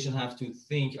as a patient have to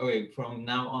think, okay, from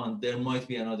now on, there might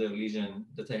be another lesion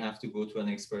that I have to go to an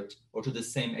expert or to the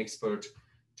same expert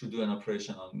to do an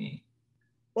operation on me?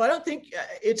 Well, I don't think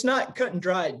it's not cut and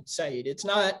dried, Saeed. It's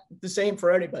not the same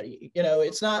for anybody. You know,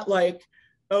 it's not like,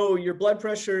 oh, your blood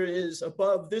pressure is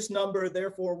above this number,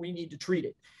 therefore we need to treat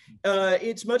it.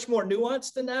 It's much more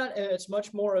nuanced than that, and it's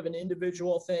much more of an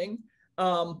individual thing.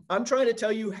 I'm trying to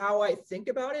tell you how I think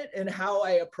about it and how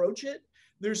I approach it.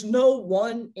 There's no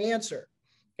one answer.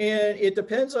 And it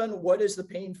depends on what does the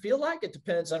pain feel like. It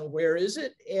depends on where is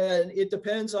it. And it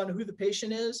depends on who the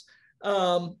patient is.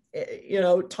 You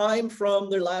know, time from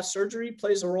their last surgery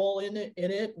plays a role in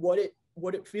it, what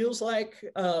it feels like,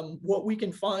 what we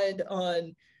can find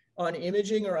on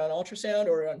imaging or on ultrasound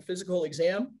or on physical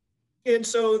exam. And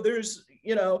so there's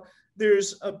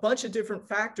a bunch of different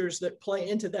factors that play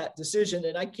into that decision.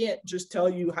 And I can't just tell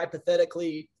you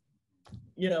hypothetically,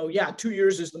 you know, yeah, 2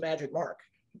 years is the magic mark,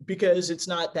 because it's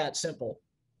not that simple.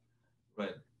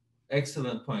 Right.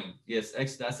 Excellent point. Yes,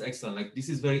 that's excellent. Like this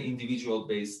is very individual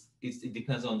based. It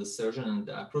depends on the surgeon and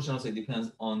the approach, and also it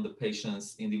depends on the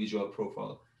patient's individual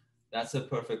profile. That's a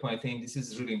perfect point. I think this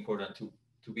is really important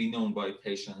to be known by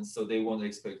patients, so they won't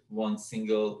expect one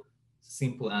single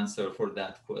simple answer for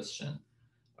that question.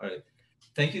 All right.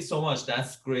 Thank you so much.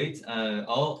 That's great.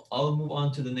 I'll move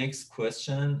on to the next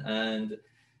question, and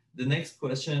the next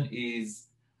question is,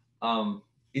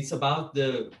 it's about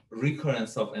the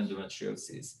recurrence of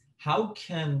endometriosis. How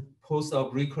can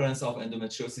post-op recurrence of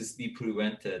endometriosis be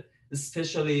prevented,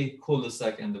 especially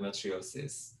cul-de-sac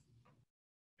endometriosis?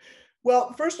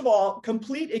 Well, first of all,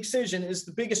 complete excision is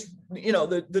the biggest, you know,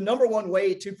 the number one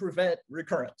way to prevent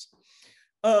recurrence.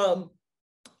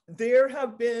 There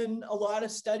have been a lot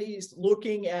of studies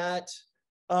looking at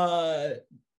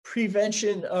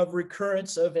prevention of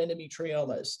recurrence of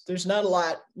endometriomas. There's not a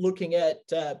lot looking at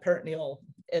peritoneal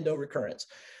endo recurrence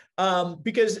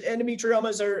because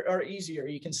endometriomas are easier.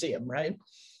 You can see them, right?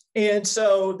 And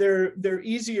so they're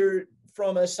easier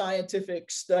from a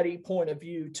scientific study point of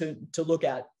view to look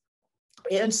at.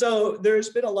 And so there's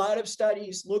been a lot of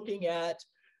studies looking at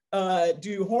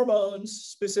do hormones,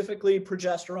 specifically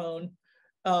progesterone,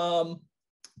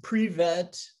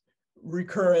 prevent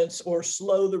recurrence or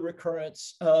slow the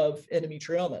recurrence of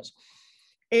endometriomas.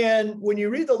 And when you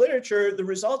read the literature, the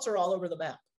results are all over the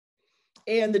map.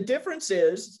 And the difference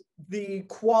is the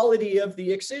quality of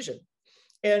the excision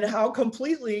and how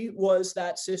completely was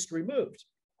that cyst removed.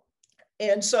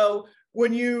 And so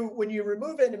when you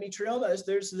remove endometriomas,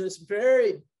 there's this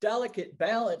very delicate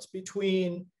balance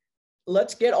between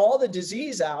let's get all the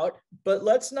disease out, but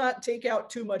let's not take out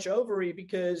too much ovary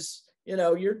because, you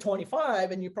know, you're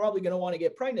 25 and you're probably going to want to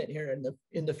get pregnant here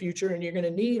in the future, and you're going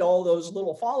to need all those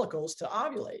little follicles to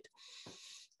ovulate.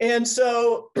 And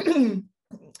so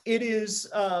it is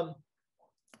a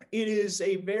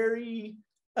very,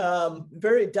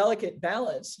 very delicate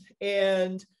balance.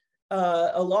 And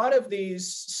a lot of these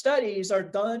studies are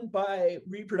done by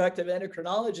reproductive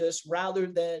endocrinologists rather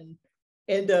than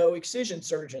endo-excision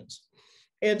surgeons.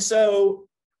 And so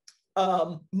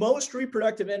most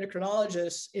reproductive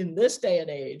endocrinologists in this day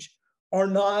and age are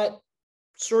not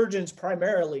surgeons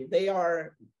primarily. They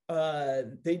are,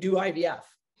 they do IVF.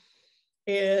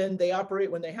 And they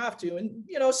operate when they have to. And,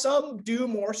 you know, some do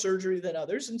more surgery than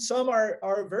others, and some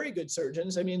are very good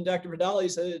surgeons. I mean, Dr. 𝗲𝗿𝗀𝗀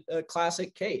is a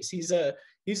classic case. He's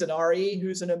an RE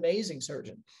who's an amazing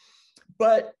surgeon.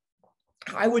 But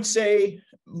I would say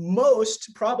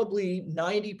most, probably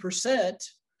 90%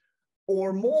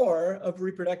 or more of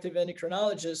reproductive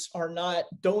endocrinologists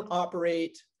don't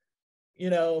operate,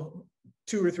 you know,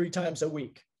 2 or 3 times a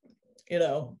week. You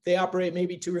know, they operate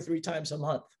maybe 2 or 3 times a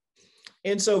month.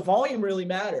 And so volume really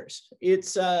matters.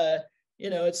 It's,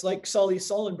 you know, it's like Sully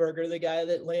Sullenberger, the guy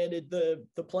that landed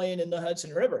the plane in the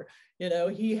Hudson River. You know,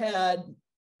 he had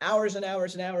hours and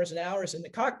hours and hours and hours in the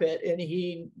cockpit, and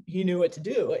he knew what to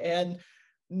do. And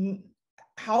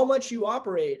how much you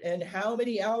operate and how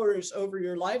many hours over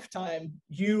your lifetime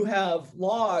you have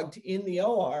logged in the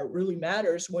OR really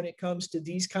matters when it comes to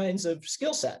these kinds of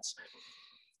skill sets.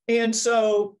 And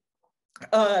so,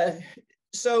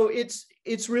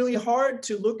 it's really hard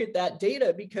to look at that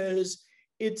data because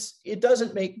it's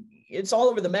all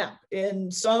over the map.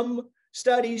 And some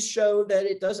studies show that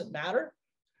it doesn't matter,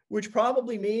 which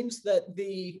probably means that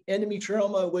the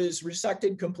endometrioma was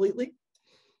resected completely.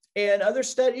 And other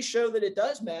studies show that it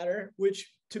does matter,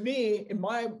 which to me, in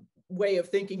my way of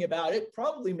thinking about it,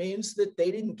 probably means that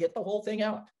they didn't get the whole thing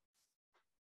out.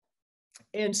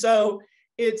 And so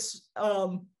it's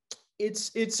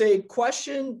a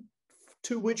question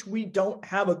to which we don't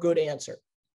have a good answer.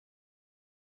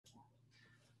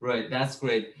 Right, that's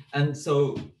great. And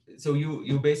so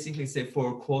you basically say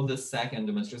for cul-de-sac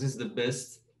endometriosis,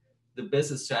 the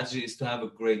best strategy is to have a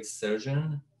great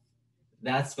surgeon.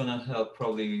 That's going to help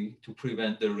probably to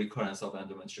prevent the recurrence of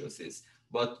endometriosis.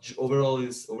 But overall,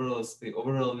 you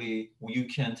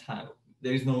can't have,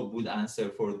 there is no good answer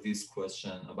for this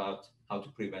question about how to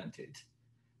prevent it.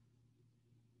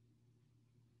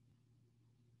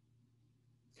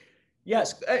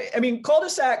 Yes, I mean,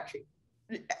 cul-de-sac,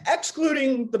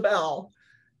 excluding the bowel,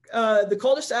 the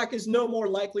cul-de-sac is no more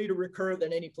likely to recur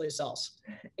than any place else.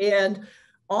 And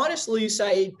honestly,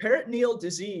 Saeed, peritoneal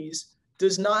disease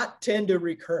does not tend to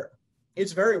recur.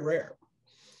 It's very rare.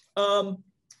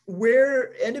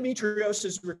 Where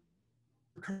endometriosis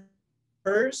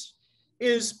recurs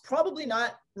is probably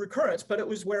not recurrence, but it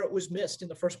was where it was missed in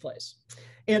the first place.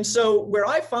 And so where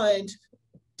I find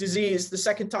disease the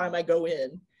second time I go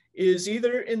in is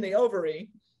either in the ovary,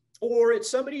 or it's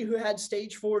somebody who had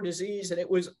stage 4 disease and it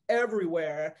was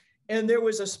everywhere. And there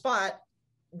was a spot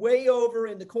way over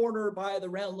in the corner by the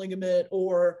round ligament,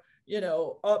 or, you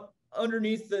know, up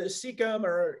underneath the cecum,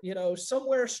 or, you know,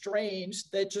 somewhere strange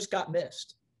that just got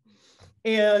missed.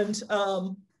 And,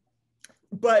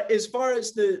 but as far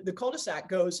as the cul-de-sac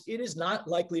goes, it is not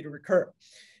likely to recur.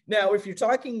 Now, if you're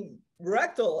talking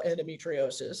rectal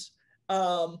endometriosis,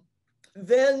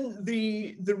 then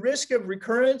the risk of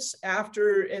recurrence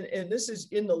after, and this is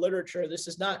in the literature, this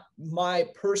is not my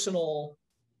personal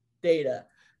data.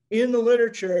 In the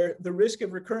literature, the risk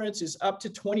of recurrence is up to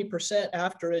 20%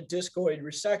 after a discoid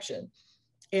resection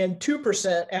and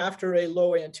 2% after a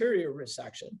low anterior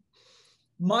resection.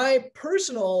 My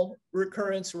personal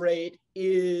recurrence rate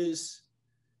is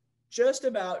just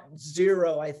about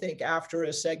 0, I think, after a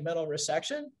segmental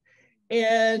resection,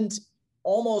 and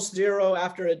almost 0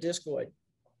 after a discoid.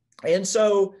 And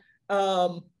so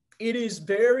it is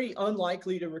very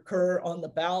unlikely to recur on the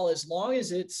bowel as long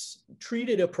as it's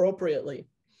treated appropriately.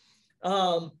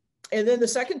 And then the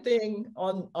second thing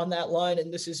on that line,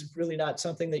 and this is really not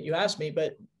something that you asked me,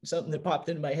 but something that popped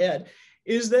into my head,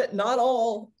 is that not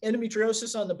all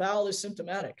endometriosis on the bowel is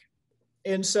symptomatic.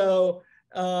 And so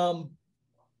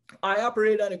I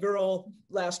operated on a girl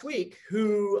last week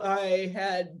who I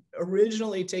had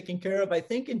originally taken care of, I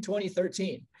think, in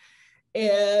 2013.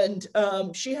 And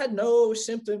she had no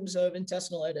symptoms of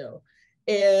intestinal endo.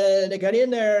 And I got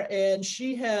in there and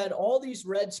she had all these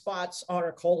red spots on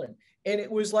her colon. And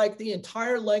it was like the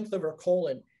entire length of her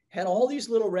colon had all these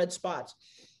little red spots.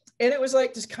 And it was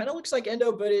like, this kind of looks like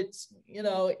endo, but it's, you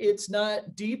know, it's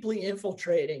not deeply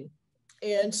infiltrating.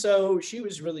 And so she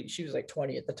was like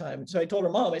 20 at the time. So I told her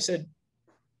mom, I said,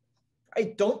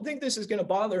 I don't think this is going to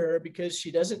bother her because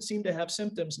she doesn't seem to have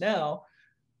symptoms now.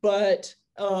 But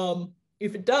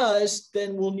if it does,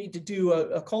 then we'll need to do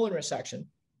a colon resection.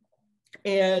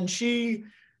 And she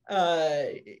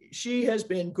has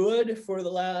been good for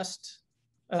the last,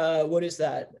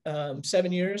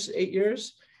 7 years, 8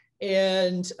 years,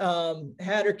 and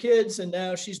had her kids, and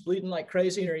now she's bleeding like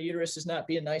crazy and her uterus is not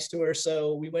being nice to her.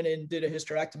 So we went in and did a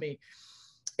hysterectomy.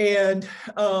 And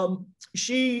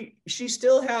she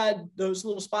still had those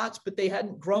little spots, but they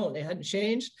hadn't grown, they hadn't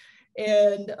changed,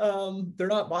 and they're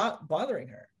not bothering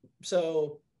her.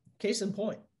 So case in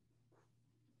point.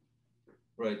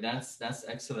 Right, that's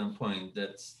excellent point.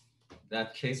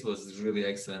 That case was really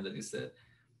excellent that you said.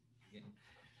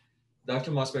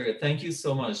 Dr. Mosbrucker, thank you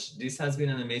so much. This has been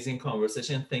an amazing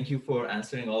conversation. Thank you for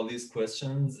answering all these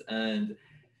questions. And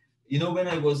you know, when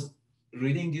I was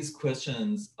reading these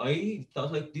questions, I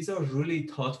thought like these are really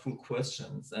thoughtful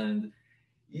questions, and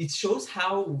it shows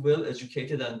how well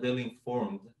educated and well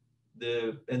informed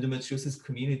the endometriosis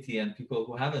community and people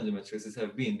who have endometriosis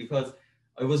have been, because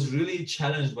I was really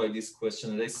challenged by this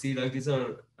question. And I see like these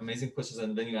are amazing questions,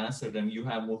 and when you answer them, you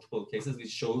have multiple cases, which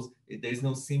shows there is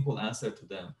no simple answer to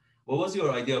them. What was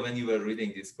your idea when you were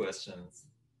reading these questions?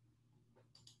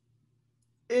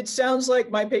 It sounds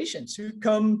like my patients who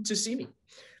come to see me.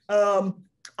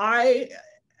 I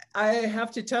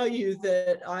have to tell you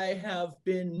that I have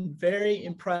been very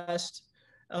impressed,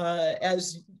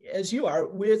 as you are,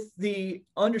 with the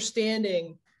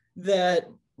understanding that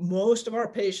most of our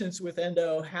patients with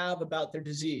endo have about their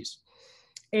disease.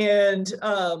 And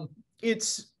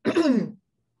it's,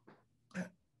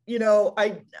 you know,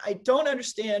 I don't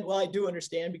understand. Well, I do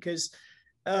understand, because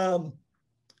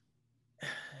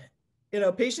you know,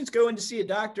 patients go in to see a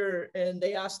doctor and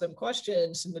they ask them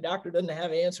questions and the doctor doesn't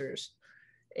have answers.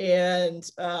 And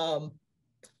for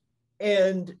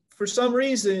some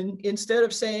reason, instead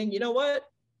of saying, you know what,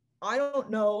 I don't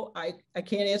know, I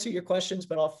can't answer your questions,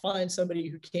 but I'll find somebody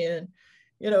who can,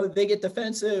 you know, they get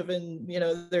defensive and, you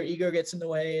know, their ego gets in the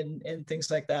way and things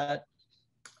like that.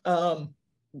 So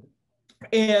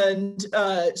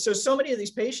many of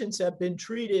these patients have been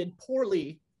treated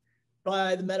poorly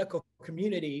by the medical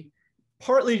community,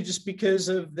 partly just because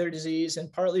of their disease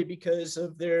and partly because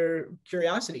of their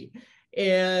curiosity.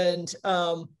 And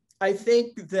I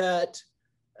think that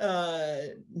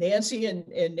Nancy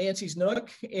and Nancy's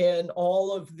Nook and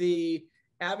all of the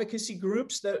advocacy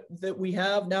groups that we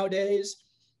have nowadays,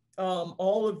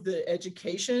 all of the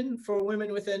education for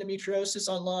women with endometriosis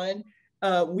online,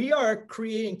 we are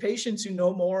creating patients who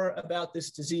know more about this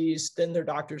disease than their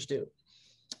doctors do.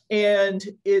 And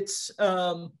it's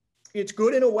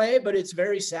good in a way, but it's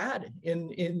very sad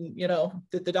in you know,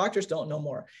 that the doctors don't know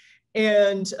more.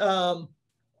 And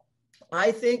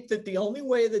I think that the only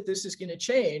way that this is going to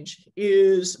change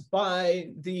is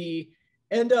by the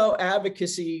endo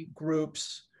advocacy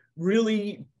groups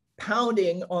really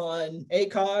pounding on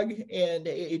ACOG and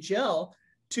AHL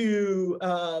to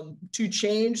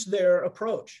change their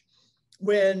approach.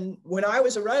 When I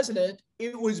was a resident,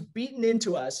 it was beaten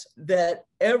into us that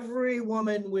every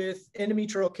woman with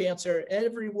endometrial cancer,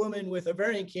 every woman with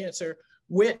ovarian cancer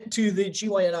went to the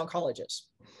GYN oncologist.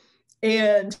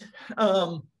 And,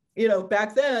 you know,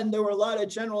 back then there were a lot of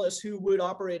generalists who would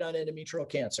operate on endometrial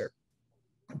cancer,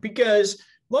 because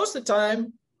most of the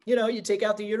time, you know, you take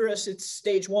out the uterus, it's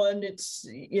stage 1, it's,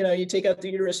 you know, you take out the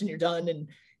uterus and you're done.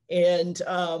 And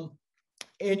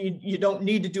you don't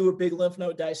need to do a big lymph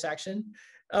node dissection.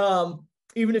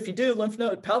 Even if you do,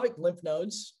 pelvic lymph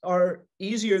nodes are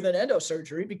easier than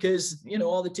endosurgery because, you know,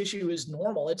 all the tissue is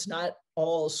normal. It's not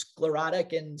all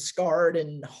sclerotic and scarred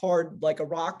and hard like a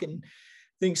rock and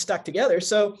things stuck together.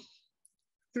 So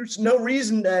there's no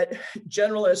reason that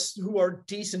generalists who are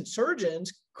decent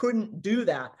surgeons couldn't do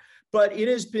that. But it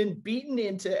has been beaten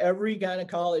into every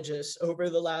gynecologist over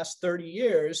the last 30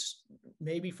 years,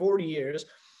 maybe 40 years,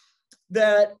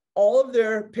 that all of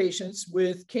their patients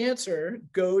with cancer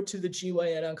go to the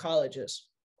GYN oncologist.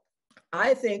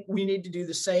 I think we need to do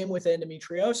the same with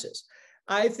endometriosis.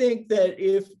 I think that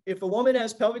if a woman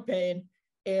has pelvic pain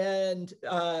and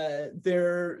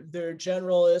their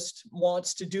generalist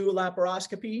wants to do a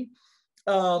laparoscopy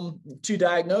to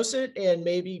diagnose it and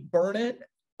maybe burn it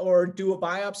or do a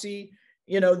biopsy,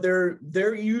 you know,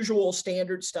 their usual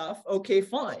standard stuff, okay,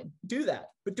 fine, do that,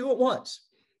 but do it once.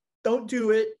 Don't do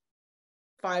it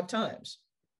 5 times.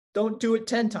 Don't do it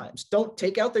 10 times. Don't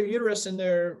take out their uterus and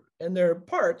their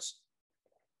parts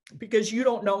because you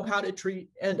don't know how to treat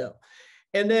endo.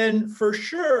 And then for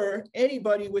sure,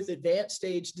 anybody with advanced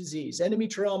stage disease,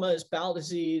 endometriomas, bowel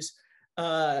disease,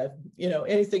 you know,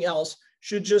 anything else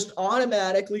should just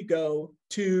automatically go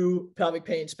to pelvic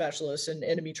pain specialists and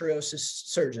endometriosis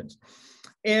surgeons.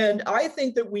 And I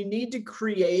think that we need to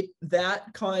create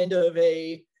that kind of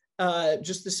a,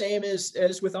 just the same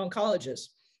as with oncologists.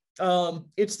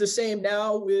 It's the same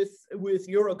now with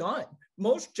urogyn.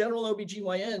 Most general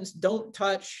OBGYNs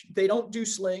they don't do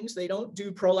slings, they don't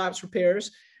do prolapse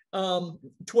repairs.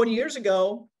 20 years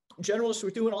ago, generalists were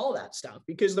doing all that stuff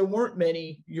because there weren't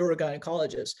many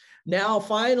urogynecologists. Now,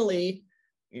 finally,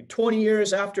 25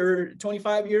 years after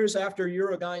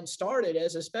urogyn started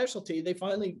as a specialty, they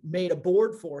finally made a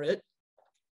board for it.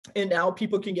 And now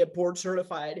people can get board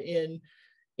certified in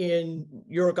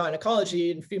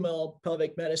urogynecology and female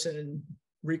pelvic medicine and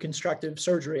reconstructive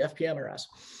surgery, FPMRS.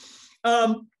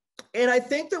 And I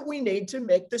think that we need to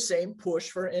make the same push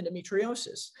for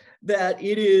endometriosis, that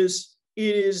it is,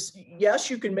 yes,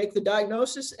 you can make the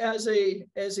diagnosis as a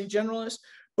generalist,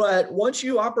 but once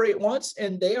you operate once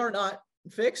and they are not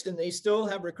fixed and they still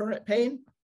have recurrent pain,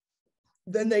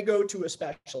 then they go to a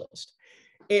specialist.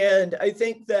 And I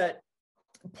think that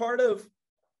part of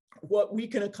what we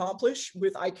can accomplish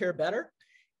with I Care Better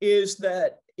is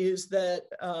that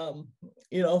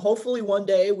hopefully one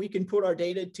day we can put our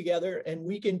data together and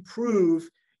we can prove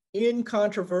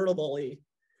incontrovertibly,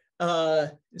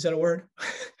 is that a word?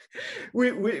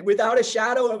 Without a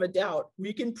shadow of a doubt,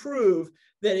 we can prove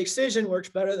that excision works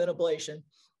better than ablation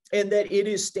and that it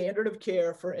is standard of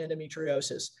care for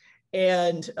endometriosis.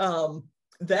 And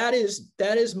that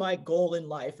is my goal in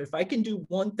life. If I can do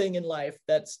one thing in life,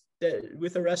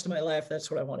 with the rest of my life, that's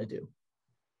what I want to do.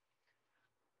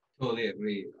 Totally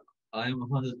agree. I'm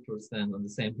 100% on the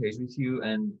same page with you,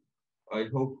 and I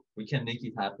hope we can make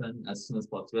it happen as soon as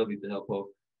possible with the help of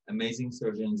amazing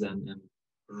surgeons and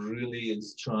really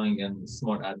strong and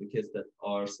smart advocates that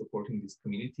are supporting this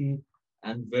community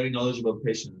and very knowledgeable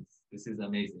patients. This is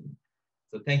amazing.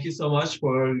 So thank you so much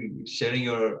for sharing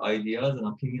your ideas and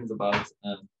opinions about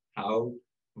how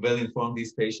well-informed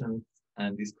these patients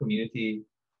and this community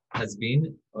has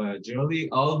been. Generally,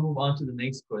 I'll move on to the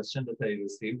next question that I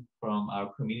received from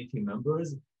our community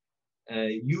members.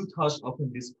 You touched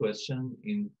upon this question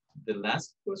in the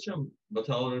last question, but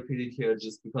I'll repeat it here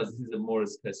just because this is a more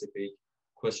specific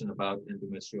question about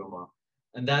endometrioma.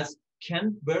 And that's,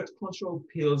 can birth control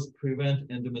pills prevent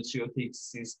endometriotic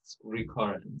cysts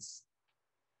recurrence?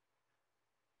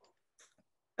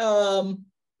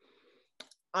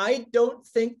 I don't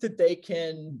think that they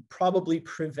can probably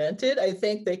prevent it. I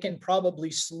think they can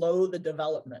probably slow the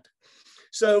development.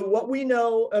 So what we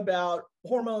know about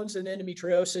hormones and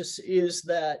endometriosis is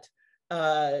that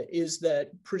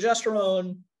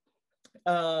progesterone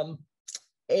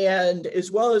and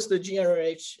as well as the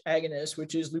GnRH agonist,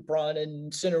 which is Lupron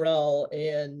and Cinarel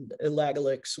and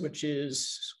Elagolix, which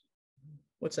is,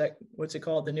 what's it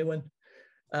called, the new one?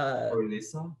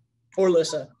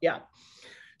 Orlissa, yeah.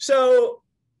 So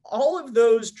all of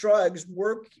those drugs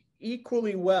work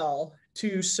equally well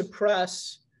to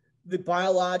suppress the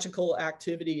biological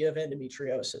activity of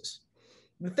endometriosis.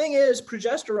 The thing is,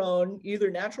 progesterone,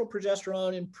 either natural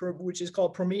progesterone, which is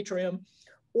called prometrium,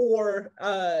 or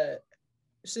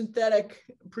synthetic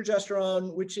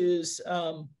progesterone, which is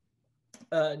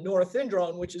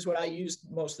norethindrone, which is what I use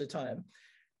most of the time,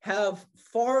 have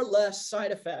far less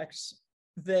side effects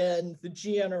than the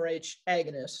GnRH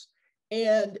agonists,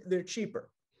 and they're cheaper.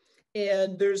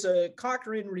 And there's a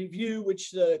Cochrane review,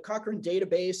 which the Cochrane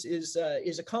database is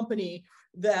a company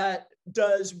that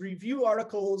does review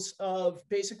articles of,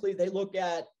 basically they look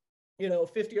at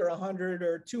 50 or 100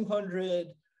 or 200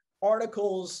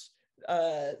 articles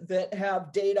that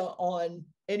have data on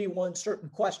any one certain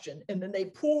question, and then they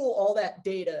pool all that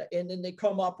data and then they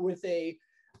come up with a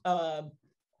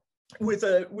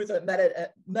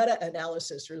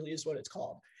meta-analysis, really is what it's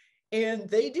called. And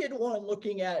they did one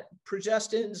looking at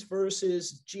progestins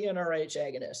versus GnRH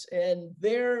agonists. And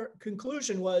their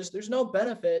conclusion was there's no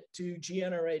benefit to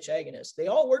GnRH agonists. They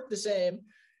all work the same,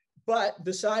 but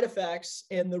the side effects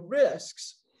and the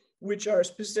risks, which are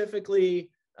specifically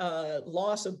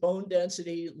loss of bone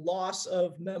density, loss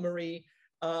of memory,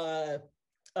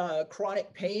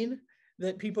 chronic pain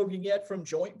that people can get from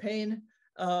joint pain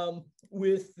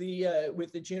with the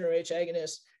GnRH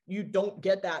agonists, you don't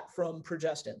get that from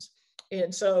progestins.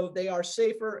 And so they are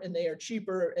safer and they are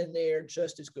cheaper and they are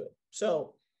just as good.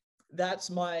 So that's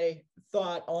my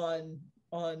thought on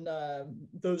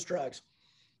those drugs.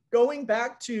 Going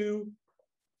back to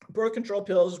birth control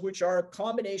pills, which are a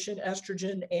combination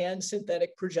estrogen and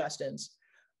synthetic progestins,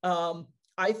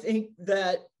 I think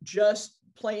that just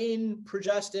plain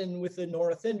progestin with the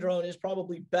norethindrone is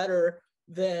probably better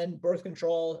than birth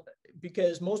control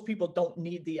because most people don't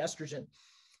need the estrogen.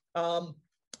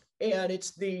 And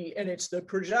it's the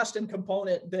progestin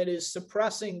component that is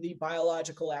suppressing the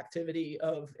biological activity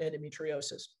of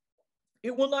endometriosis.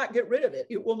 It will not get rid of it.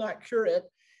 It will not cure it.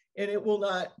 and it will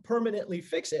not permanently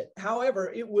fix it.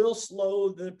 However, it will slow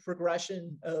the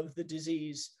progression of the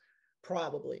disease,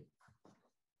 probably.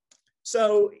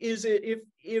 So is it,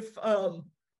 if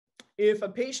a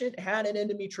patient had an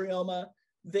endometrioma,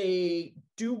 they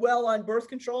do well on birth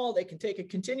control, they can take it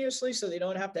continuously so they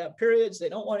don't have to have periods, they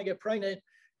don't want to get pregnant,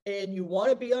 and you want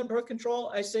to be on birth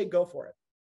control, I say go for it.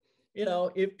 You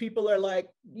know, if people are like,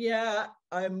 yeah,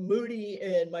 I'm moody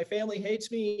and my family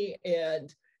hates me,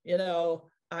 and, you know,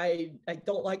 I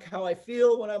don't like how I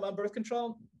feel when I'm on birth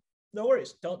control, no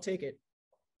worries, don't take it.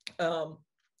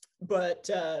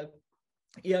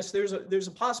 Yes, there's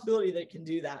a possibility that it can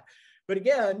do that. But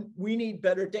again, we need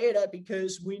better data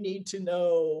because we need to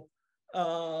know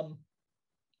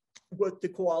what the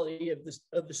quality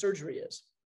of the surgery is.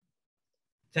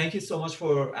 Thank you so much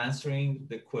for answering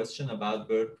the question about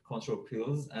birth control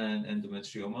pills and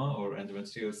endometrioma or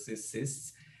endometriosis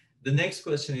cysts. The next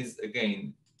question is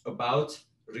again about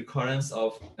recurrence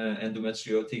of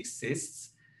endometriotic cysts.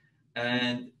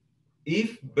 And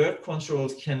if birth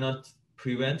controls cannot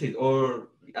prevent it, or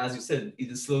as you said,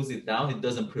 it slows it down, it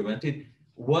doesn't prevent it,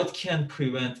 what can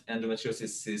prevent endometriosis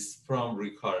cysts from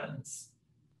recurrence?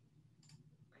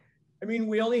 I mean,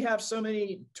 we only have so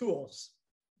many tools.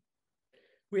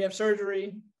 We have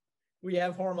surgery, we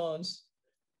have hormones,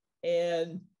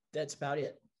 and that's about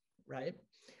it, right?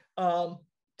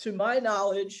 To my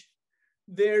knowledge,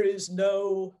 there is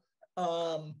no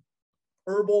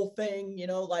herbal thing, you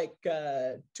know, like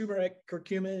turmeric,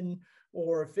 curcumin,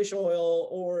 or fish oil,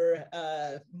 or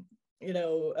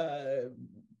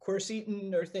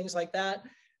quercetin, or things like that,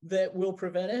 that will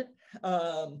prevent it.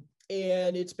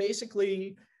 And it's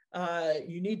basically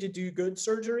you need to do good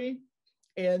surgery,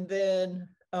 and then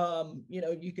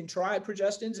you can try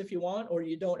progestins if you want, or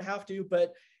you don't have to.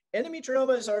 But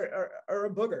endometriomas are a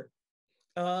booger.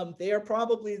 They are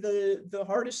probably the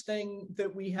hardest thing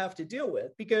that we have to deal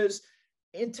with, because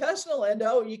intestinal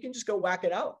endo, you can just go whack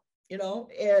it out, you know,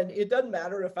 and it doesn't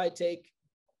matter if I take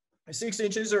 6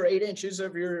 inches or 8 inches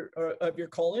of your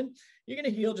colon, you're going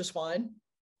to heal just fine.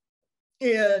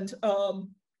 And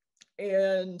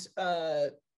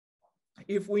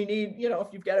if we need, you know, if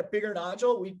you've got a bigger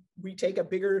nodule, we take a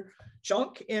bigger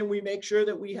chunk and we make sure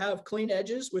that we have clean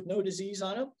edges with no disease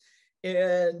on them.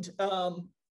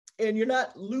 And you're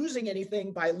not losing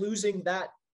anything by losing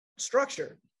that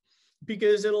structure,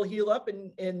 because it'll heal up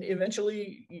and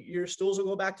eventually your stools will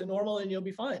go back to normal and you'll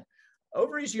be fine.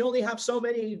 Ovaries, you only have so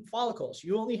many follicles.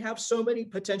 You only have so many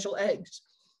potential eggs.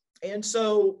 And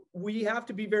so we have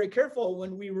to be very careful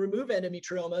when we remove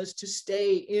endometriomas to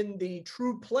stay in the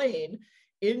true plane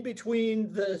in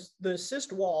between the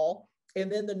cyst wall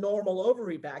and then the normal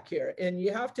ovary back here. And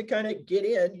you have to kind of get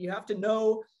in, you have to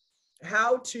know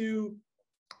how to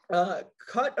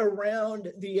cut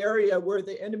around the area where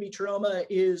the endometrioma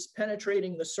is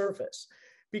penetrating the surface,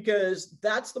 because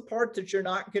that's the part that you're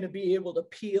not going to be able to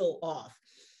peel off.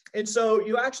 And so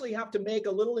you actually have to make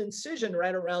a little incision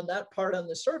right around that part on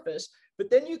the surface, but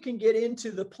then you can get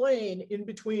into the plane in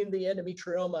between the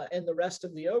endometrioma and the rest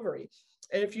of the ovary.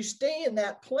 And if you stay in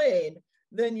that plane,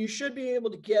 then you should be able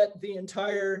to get the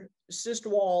entire cyst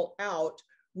wall out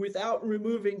without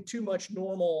removing too much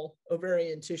normal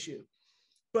ovarian tissue.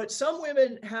 But some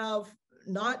women have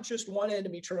not just one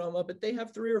endometrioma, but they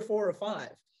have 3 or 4 or 5.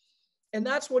 And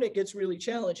that's when it gets really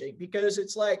challenging, because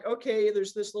it's like, okay,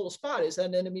 there's this little spot. Is that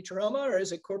an endometrioma, or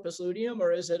is it corpus luteum,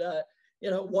 or is it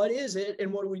what is it?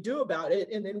 And what do we do about it?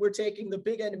 And then we're taking the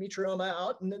big endometrioma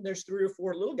out, and then there's 3 or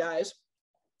 4 little guys.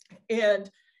 And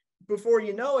before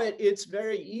you know it, it's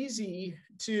very easy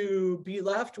to be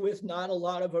left with not a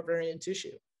lot of ovarian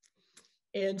tissue.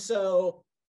 And so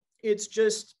it's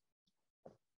just,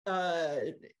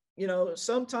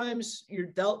 sometimes you're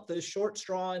dealt the short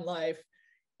straw in life.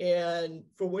 And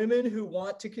for women who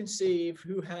want to conceive,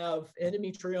 who have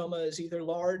endometriomas, either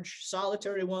large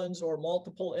solitary ones or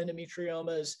multiple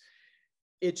endometriomas,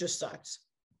 it just sucks.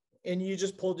 And you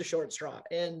just pulled the short straw.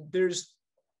 And there's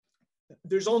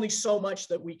only so much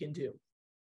that we can do.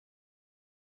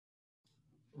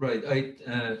 Right.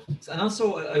 And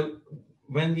also,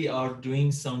 when we are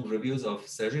doing some reviews of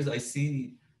surgeries, I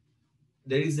see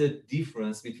there is a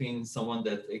difference between someone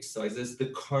that excises the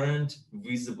current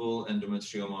visible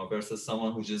endometrioma versus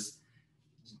someone who just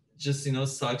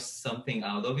sucks something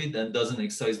out of it and doesn't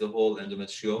excise the whole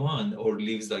endometrioma or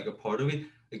leaves like a part of it.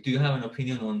 Like, do you have an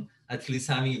opinion on at least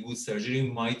having a good surgery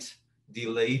might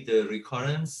delay the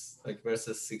recurrence, like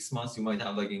versus 6 months, you might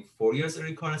have like in 4 years a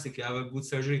recurrence if you have a good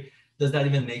surgery? Does that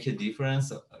even make a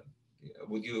difference?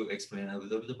 Would you explain a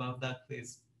little bit about that,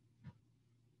 please?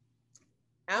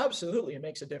 Absolutely, it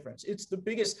makes a difference. It's the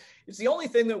only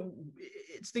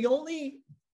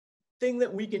thing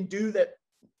that we can do that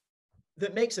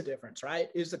makes a difference, right,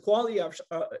 is the quality of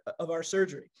our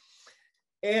surgery.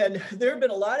 And there have been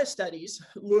a lot of studies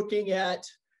looking at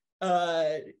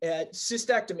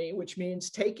cystectomy, which means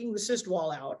taking the cyst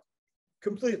wall out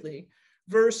completely,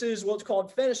 versus what's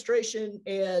called fenestration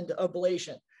and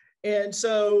ablation. And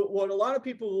so what a lot of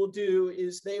people will do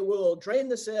is they will drain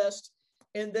the cyst,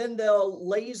 and then they'll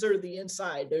laser the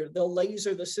inside. They'll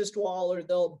laser the cyst wall, or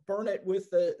they'll burn it with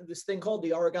this thing called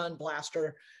the argon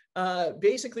blaster.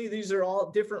 Basically, these are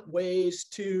all different ways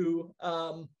to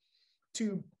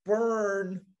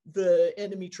burn the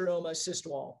endometrioma cyst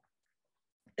wall.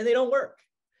 And they don't work.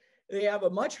 They have a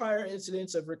much higher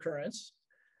incidence of recurrence.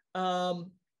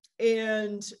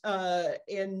 And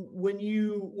when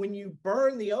you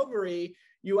burn the ovary,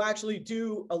 you actually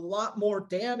do a lot more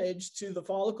damage to the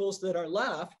follicles that are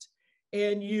left,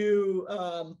 and you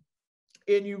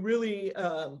really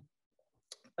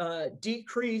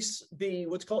decrease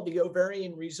what's called the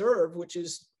ovarian reserve, which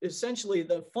is essentially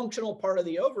the functional part of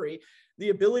the ovary, the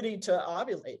ability to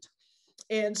ovulate.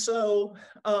 And so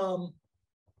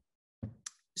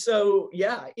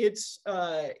yeah, it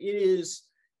is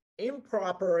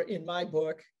improper in my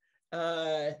book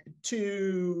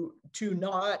to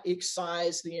not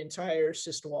excise the entire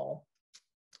cyst wall,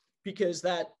 because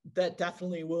that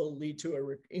definitely will lead to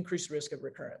an increased risk of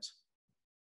recurrence.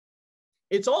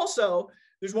 It's also,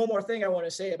 there's one more thing I want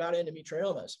to say about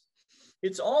endometriomas.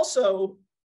 It's also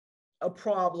a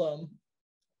problem,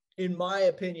 in my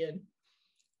opinion,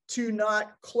 to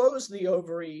not close the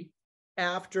ovary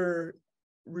after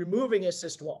removing a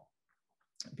cyst wall.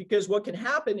 Because what can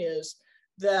happen is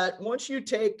that once if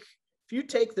you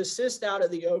take the cyst out of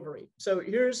the ovary, so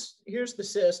here's the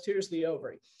cyst, here's the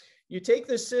ovary. You take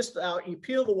the cyst out, you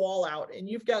peel the wall out, and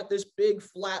you've got this big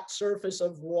flat surface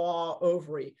of raw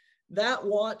ovary that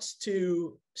wants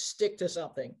to stick to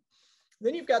something.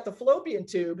 Then you've got the fallopian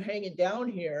tube hanging down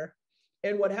here.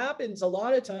 And what happens a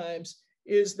lot of times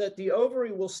is that the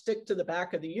ovary will stick to the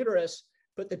back of the uterus,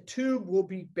 but the tube will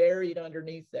be buried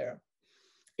underneath there.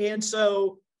 And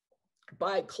so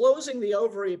by closing the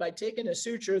ovary, by taking a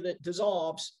suture that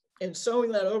dissolves and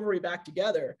sewing that ovary back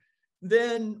together,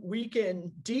 then we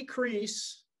can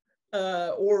decrease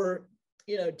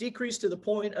decrease to the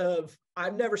point of,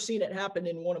 I've never seen it happen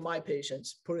in one of my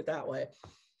patients, put it that way,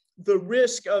 the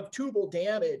risk of tubal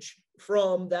damage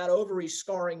from that ovary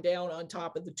scarring down on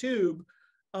top of the tube,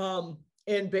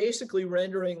 and basically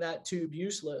rendering that tube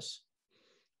useless.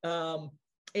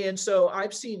 And so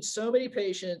I've seen so many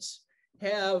patients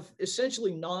have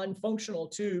essentially non-functional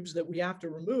tubes that we have to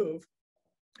remove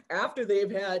after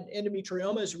they've had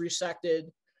endometriomas resected,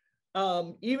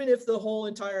 even if the whole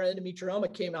entire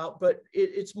endometrioma came out. But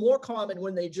it's more common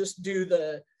when they just do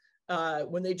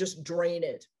when they just drain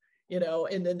it,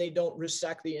 and then they don't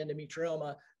resect the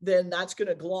endometrioma. Then that's going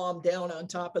to glom down on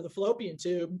top of the fallopian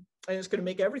tube, and it's going to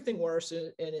make everything worse,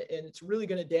 and it's really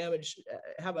going to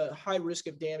have a high risk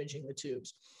of damaging the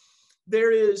tubes.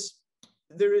 There is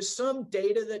some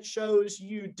data that shows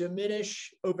you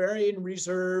diminish ovarian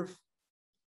reserve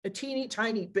a teeny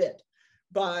tiny bit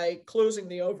by closing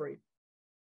the ovary.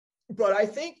 But I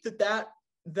think that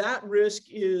risk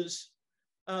is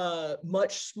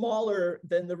much smaller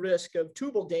than the risk of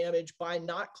tubal damage by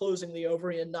not closing the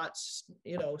ovary and not,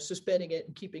 suspending it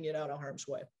and keeping it out of harm's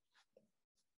way.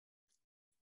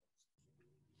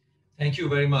 Thank you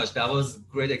very much. That was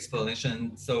great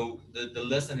explanation. So the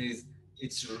lesson is,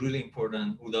 it's really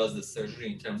important who does the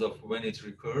surgery in terms of when it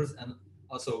recurs, and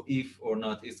also if or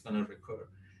not it's going to recur.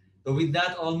 So with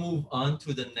that, I'll move on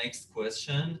to the next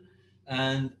question.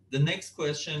 And the next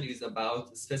question is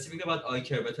specifically about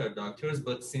𝗊𝗑𝗏𝗃 doctors,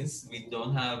 but since we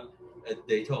don't have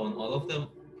data on all of them,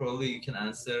 probably you can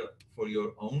answer for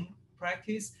your own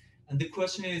practice. And the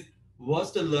question is,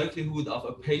 what's the likelihood of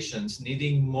a patient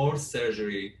needing more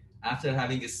surgery after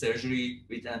having a surgery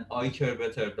with an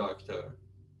𝗊𝗑𝗏𝗃 doctor?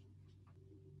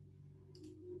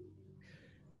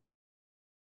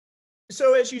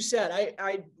 So as you said,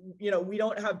 we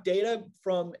don't have data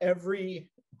from every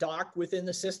doc within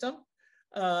the system.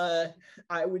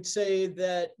 I would say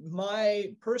that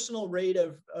my personal rate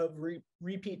of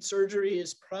repeat surgery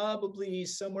is probably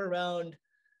somewhere around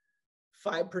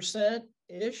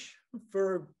 5%-ish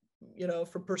for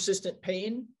persistent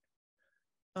pain.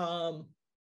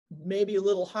 Maybe a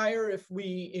little higher if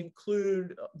we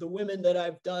include the women that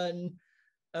I've done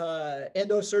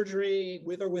endo surgery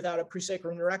with or without a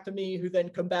presacral neurectomy, who then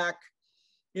come back,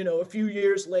 a few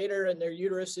years later, and their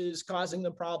uterus is causing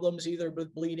them problems, either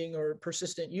with bleeding or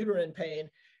persistent uterine pain.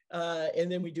 And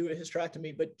then we do a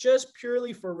hysterectomy. But just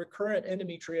purely for recurrent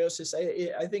endometriosis,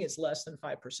 I think it's less than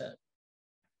 5%.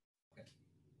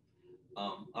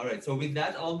 All right, so with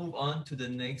that, I'll move on to the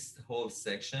next whole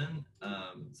section.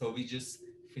 So we just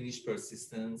finished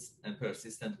persistence and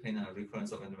persistent pain and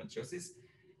recurrence of endometriosis.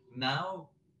 Now,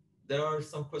 there are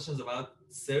some questions about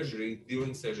surgery,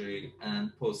 during surgery,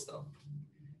 and post-op.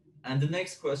 And the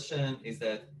next question is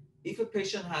that if a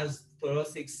patient has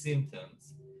thoracic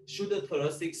symptoms, should a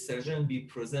thoracic surgeon be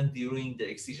present during the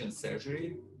excision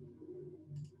surgery?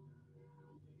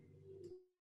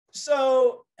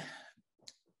 So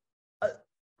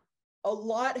a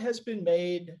lot has been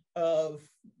made of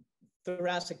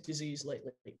thoracic disease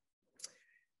lately.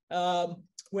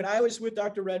 When I was with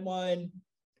Dr. Redwine,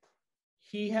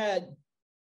 he had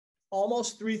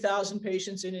almost 3,000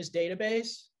 patients in his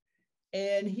database,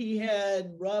 and he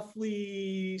had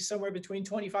roughly somewhere between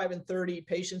 25 and 30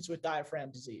 patients with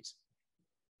diaphragm disease.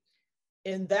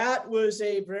 And that was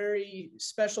a very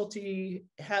specialty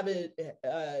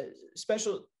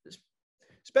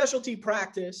specialty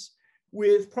practice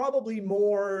with probably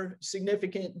more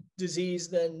significant disease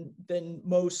than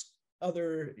most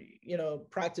other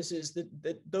practices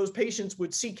that those patients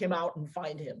would seek him out and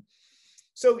find him.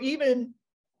 So even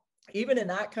in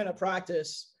that kind of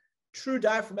practice, true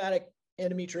diaphragmatic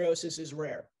endometriosis is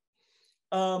rare.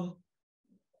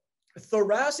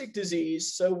 Thoracic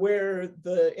disease, so where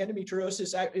the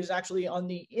endometriosis is actually on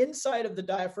the inside of the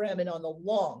diaphragm and on the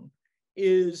lung,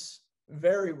 is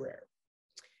very rare.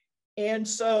 And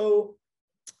so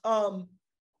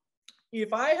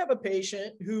if I have a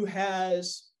patient who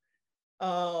has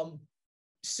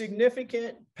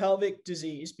significant pelvic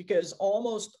disease, because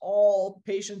almost all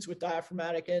patients with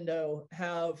diaphragmatic endo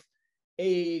have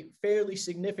a fairly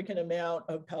significant amount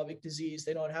of pelvic disease.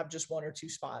 They don't have just one or two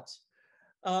spots.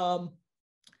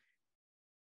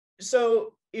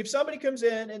 So if somebody comes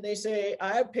in and they say,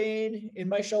 I have pain in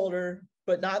my shoulder,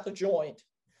 but not the joint.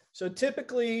 So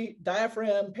typically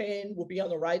diaphragm pain will be on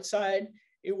the right side.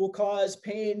 It will cause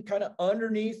pain kind of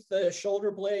underneath the shoulder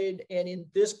blade and in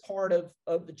this part of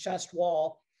the chest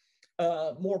wall,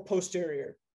 more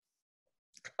posterior.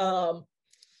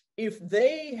 If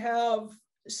they have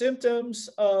symptoms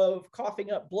of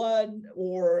coughing up blood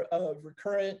or of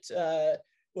recurrent,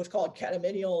 what's called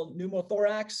catamenial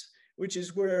pneumothorax, which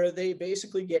is where they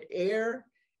basically get air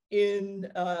in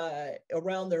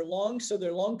around their lungs, so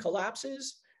their lung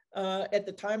collapses at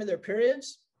the time of their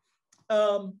periods,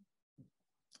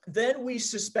 then we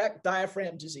suspect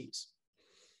diaphragm disease.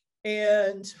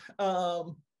 And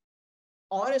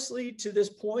honestly, to this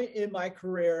point in my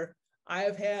career, I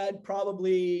have had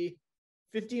probably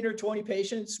 15 or 20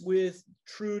 patients with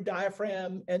true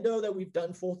diaphragm endo that we've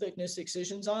done full thickness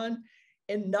excisions on,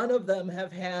 and none of them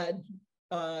have had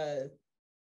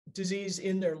disease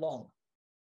in their lung.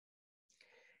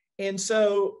 And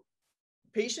so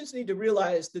patients need to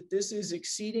realize that this is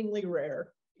exceedingly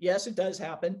rare. Yes, it does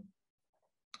happen.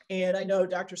 And I know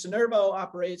Dr. 𝗗𝗏𝗃𝗀𝗃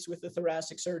operates with a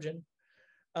thoracic surgeon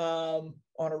on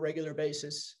a regular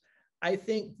basis. I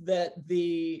think that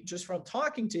just from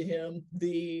talking to him,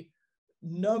 the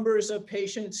numbers of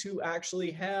patients who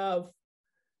actually have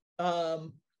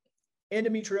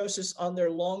endometriosis on their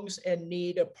lungs and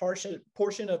need a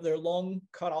portion of their lung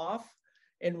cut off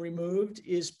and removed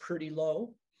is pretty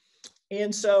low.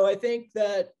 And so I think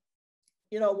that,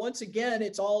 once again,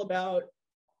 it's all about,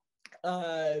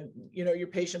 your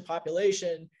patient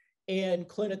population and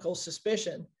clinical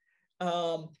suspicion.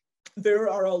 There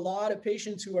are a lot of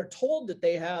patients who are told that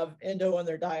they have endo on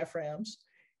their diaphragms.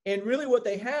 And really what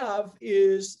they have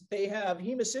is they have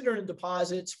hemosiderin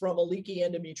deposits from a leaky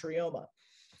endometrioma.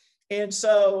 And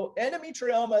so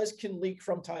endometriomas can leak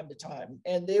from time to time,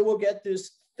 and they will get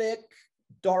this thick,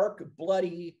 dark,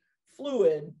 bloody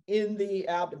fluid in the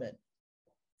abdomen.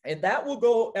 And that will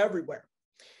go everywhere.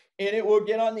 And it will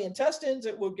get on the intestines,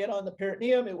 it will get on the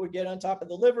peritoneum, it will get on top of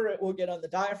the liver, it will get on the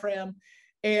diaphragm.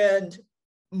 And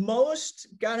most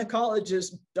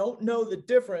gynecologists don't know the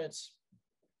difference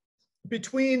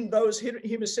between those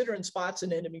hemosiderin spots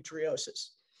and endometriosis.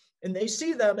 And they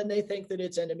see them and they think that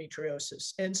it's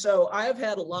endometriosis. And so I've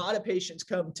had a lot of patients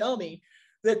come tell me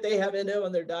that they have endo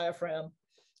on their diaphragm.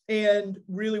 And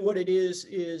really what it is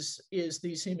these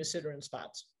hemosiderin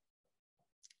spots.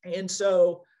 And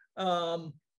so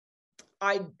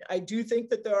I do think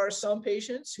that there are some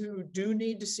patients who do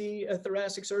need to see a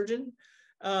thoracic surgeon.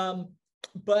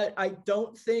 But I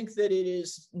don't think that it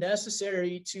is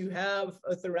necessary to have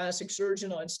a thoracic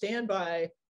surgeon on standby,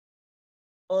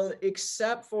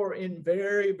 except for in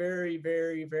very, very,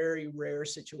 very, very rare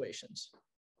situations.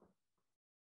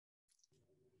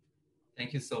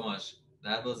 Thank you so much.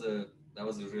 That was a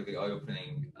really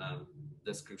eye-opening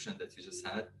description that you just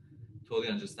had. Totally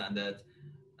understand that.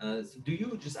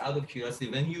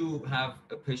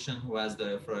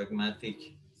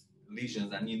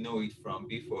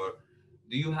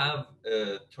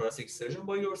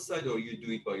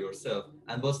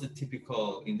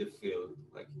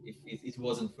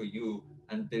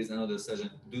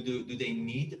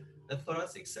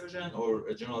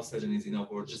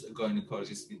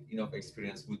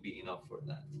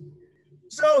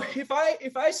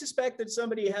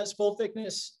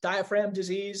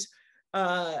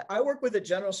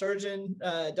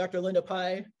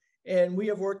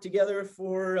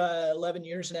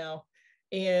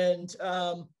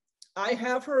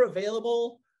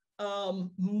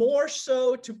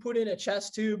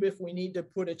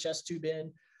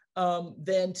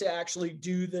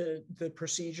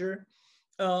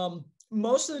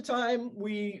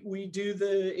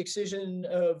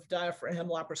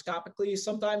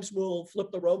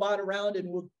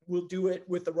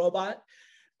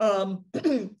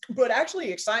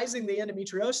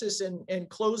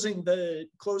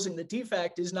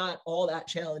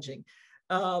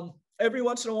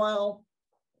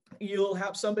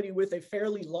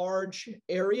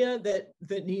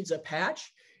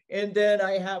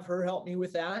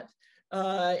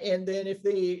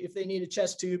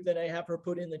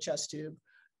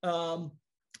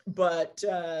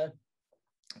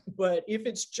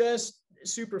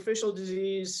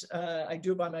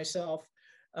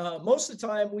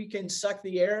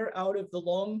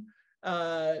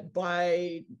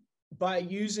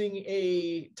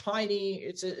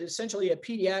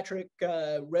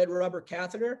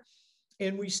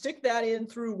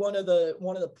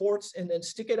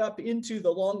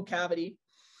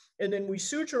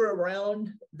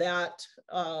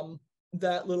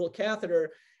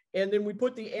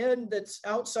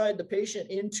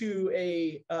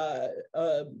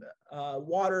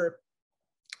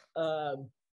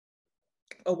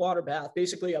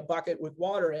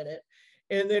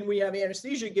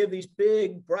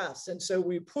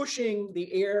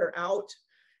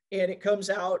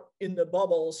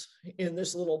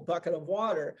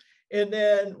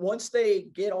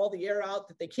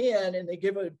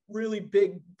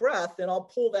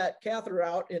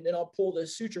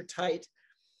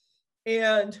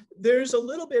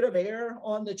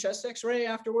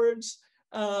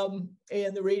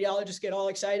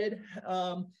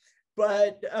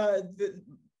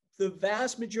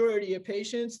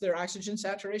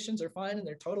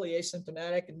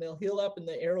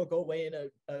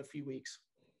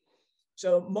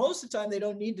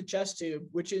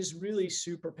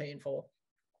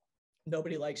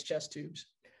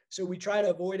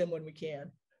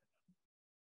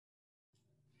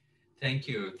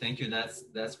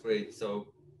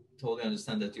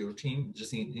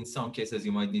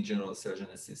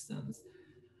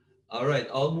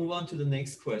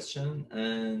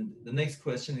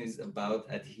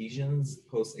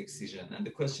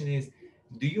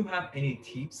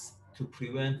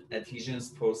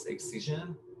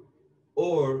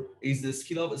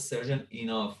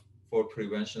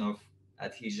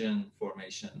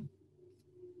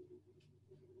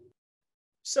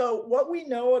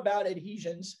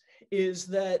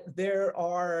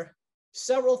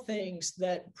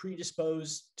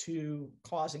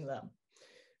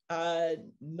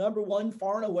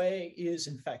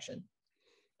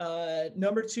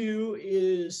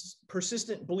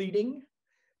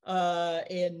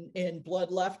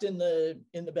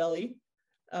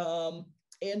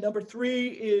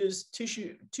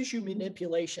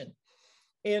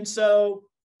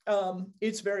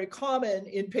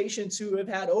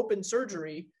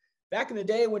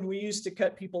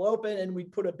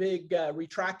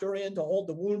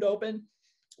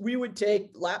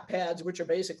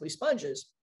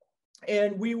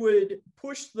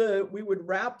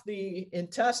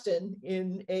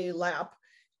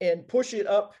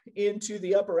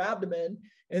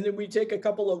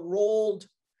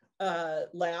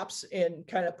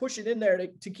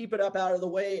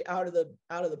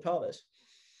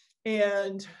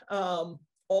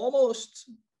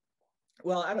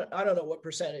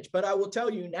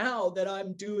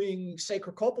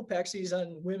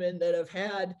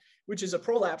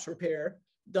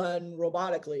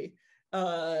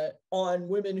 on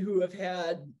women who have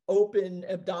had open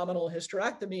abdominal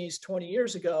hysterectomies 20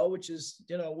 years ago, which is,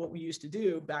 you know, what we used to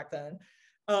do back then.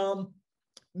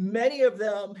 Many of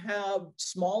them have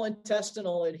small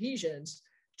intestinal adhesions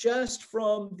just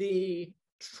from the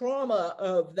trauma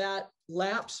of that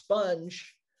lap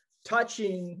sponge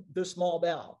touching the small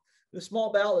bowel. The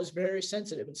small bowel is very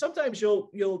sensitive. And sometimes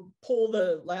you'll pull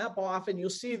the lap off and you'll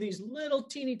see these little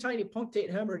teeny tiny punctate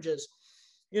hemorrhages.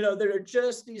 that are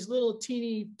just these little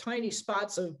teeny tiny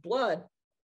spots of blood.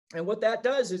 And what that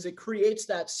does is it creates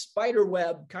that spider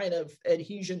web kind of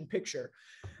adhesion picture.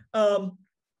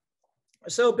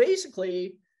 So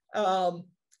basically,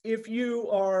 if you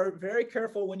are very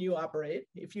careful when you operate,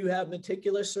 if you have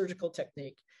meticulous surgical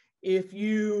technique, if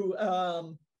you,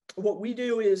 what we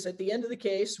do is at the end of the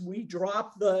case, we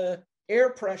drop the air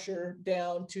pressure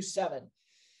down to 7.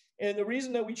 And the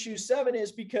reason that we choose 7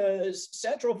 is because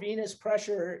central venous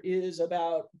pressure is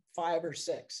about 5 or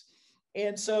 6.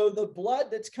 And so the blood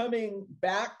that's coming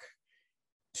back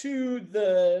to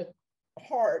the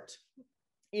heart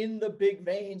in the big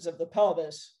veins of the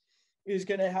pelvis is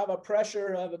going to have a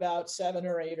pressure of about 7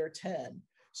 or 8 or 10.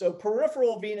 So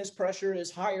peripheral venous pressure is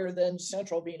higher than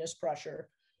central venous pressure.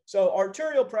 So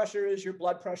arterial pressure is your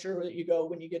blood pressure that you go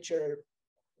when you get your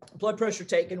blood pressure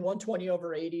taken,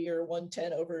 120/80 or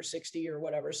 110/60 or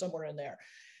whatever, somewhere in there.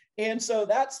 And so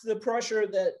that's the pressure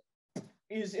that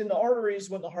is in the arteries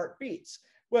when the heart beats.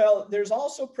 Well, there's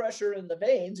also pressure in the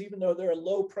veins. Even though they're a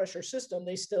low pressure system,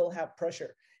 they still have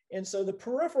pressure. And so the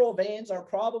peripheral veins are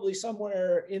probably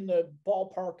somewhere in the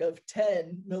ballpark of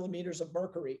 10 millimeters of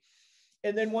mercury.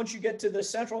 And then once you get to the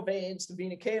central veins, the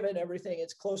vena cava and everything,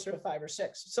 it's closer to 5 or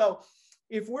 6. So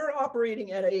if we're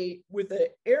operating at with an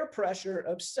air pressure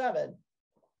of 7,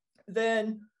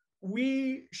 then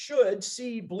we should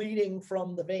see bleeding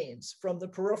from the veins, from the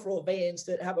peripheral veins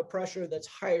that have a pressure that's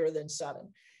higher than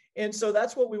 7. And so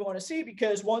that's what we want to see,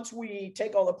 because once we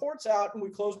take all the ports out and we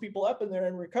close people up and they're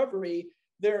in recovery,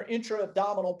 their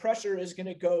intra-abdominal pressure is going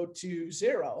to go to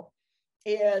 0.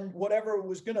 And whatever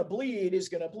was going to bleed is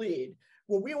going to bleed.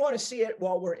 Well, we want to see it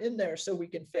while we're in there so we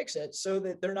can fix it so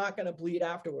that they're not going to bleed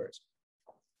afterwards.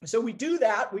 So we do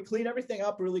that, we clean everything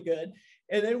up really good.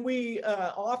 And then we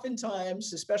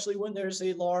oftentimes, especially when there's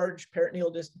a large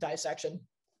peritoneal dissection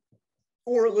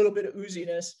or a little bit of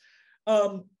ooziness,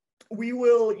 we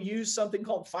will use something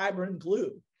called fibrin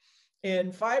glue.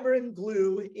 And fibrin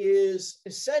glue is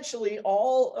essentially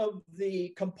all of the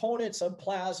components of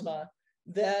plasma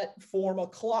that form a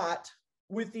clot,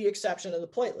 with the exception of the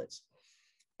platelets.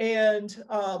 And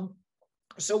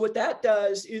so what that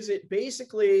does is it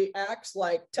basically acts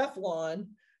like Teflon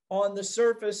on the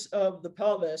surface of the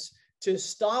pelvis to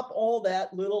stop all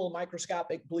that little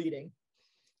microscopic bleeding.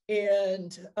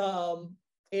 And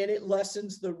it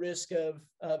lessens the risk of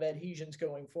adhesions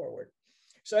going forward.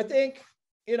 So I think,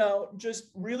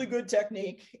 just really good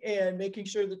technique and making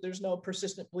sure that there's no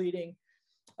persistent bleeding.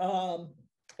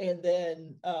 And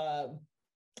then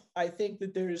I think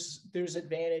that there's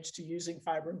advantage to using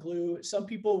fibrin glue. Some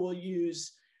people will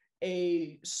use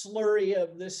a slurry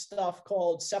of this stuff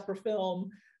called Ceprafilm.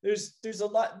 There's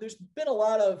been a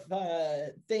lot of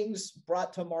things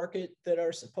brought to market that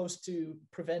are supposed to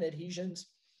prevent adhesions.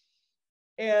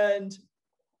 And,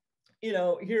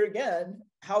 here again,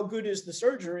 how good is the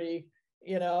surgery?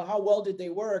 How well did they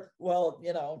work? Well,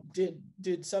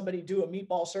 did somebody do a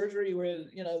meatball surgery where,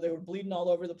 they were bleeding all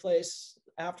over the place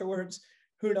afterwards?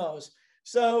 Who knows?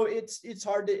 So it's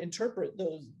hard to interpret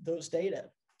those data.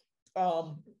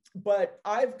 But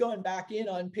I've gone back in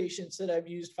on patients that I've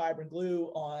used fibrin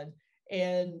glue on,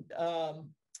 and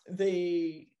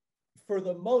they, for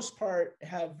the most part,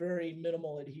 have very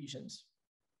minimal adhesions.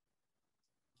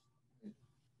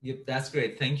 Yep, that's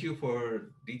great. Thank you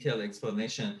for detailed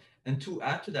explanation. And to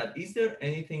add to that, is there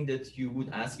anything that you would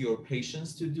ask your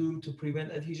patients to do to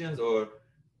prevent adhesions, or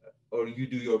you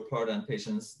do your part and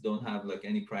patients don't have like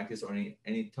any practice or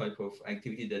any type of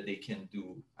activity that they can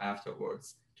do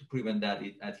afterwards to prevent that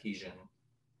adhesion?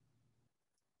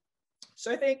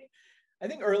 So I think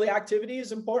early activity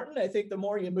is important. I think the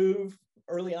more you move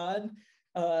early on,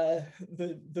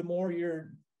 the more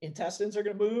your intestines are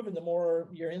going to move and the more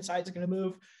your insides are going to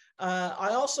move. I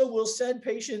also will send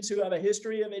patients who have a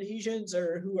history of adhesions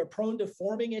or who are prone to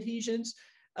forming adhesions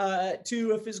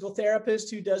to a physical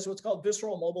therapist who does what's called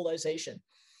visceral mobilization.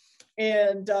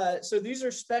 And so these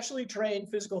are specially trained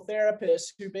physical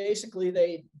therapists who basically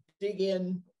they dig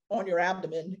in on your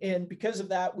abdomen. And because of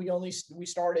that, we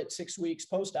start at 6 weeks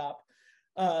post-op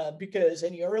because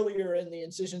any earlier and the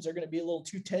incisions are going to be a little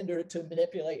too tender to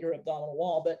manipulate your abdominal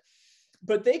wall.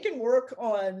 But they can work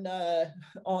on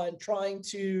trying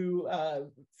to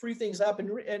free things up.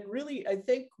 And really, I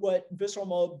think what visceral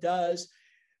mob does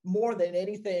more than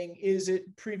anything is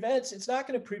it's not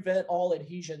going to prevent all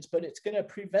adhesions, but it's going to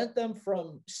prevent them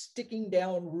from sticking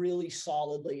down really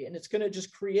solidly. And it's going to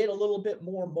just create a little bit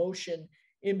more motion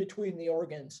in between the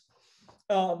organs.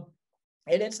 And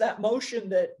it's that motion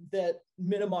that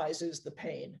minimizes the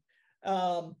pain.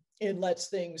 And lets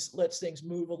things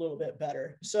move a little bit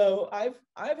better. So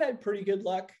I've had pretty good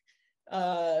luck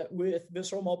with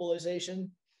visceral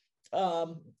mobilization.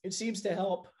 It seems to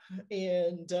help,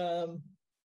 and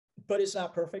but it's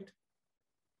not perfect.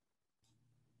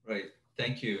 Right.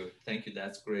 Thank you. Thank you.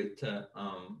 That's great.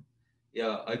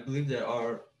 Yeah, I believe there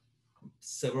are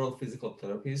several physical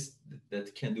therapies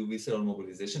that can do visceral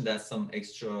mobilization. That's some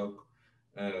extra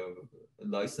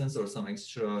license or some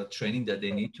extra training that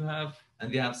they need to have.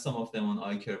 And we have some of them on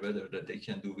𝗗𝗶𝗴𝗀 that they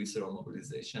can do visceral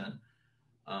mobilization.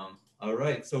 All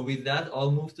right. So with that,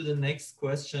 I'll move to the next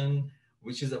question,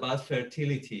 which is about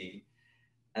fertility.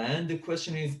 And the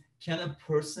question is, can a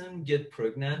person get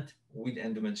pregnant with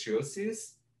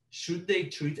endometriosis? Should they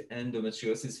treat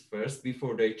endometriosis first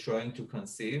before they're trying to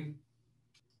conceive?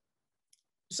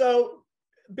 So,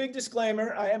 big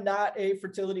disclaimer, I am not a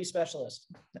fertility specialist.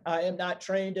 I am not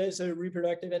trained as a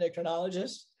reproductive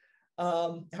endocrinologist.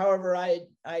 However,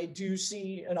 I do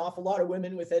see an awful lot of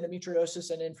women with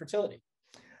endometriosis and infertility.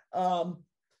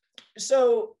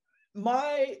 So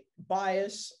my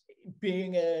bias,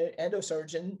 being an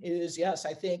endosurgeon, is yes,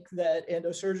 I think that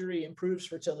endosurgery improves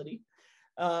fertility.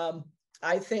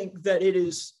 I think that it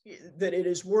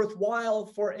is worthwhile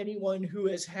for anyone who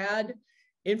has had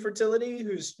infertility,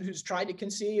 who's tried to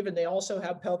conceive, and they also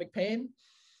have pelvic pain,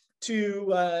 to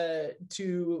have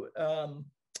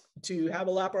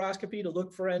a laparoscopy to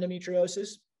look for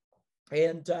endometriosis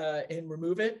and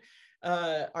remove it.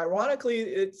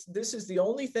 Ironically, this is the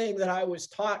only thing that I was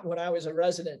taught when I was a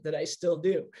resident that I still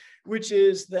do, which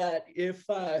is that if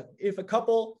a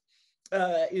couple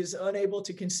is unable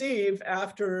to conceive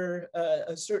after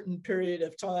a certain period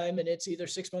of time, and it's either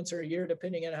 6 months or a year,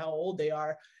 depending on how old they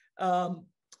are,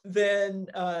 then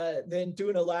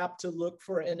doing a lap to look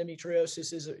for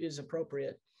endometriosis is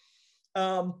appropriate.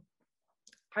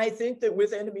 I think that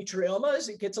with endometriomas,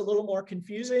 it gets a little more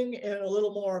confusing and a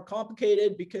little more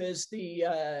complicated because the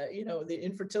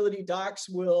infertility docs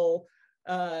will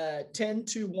tend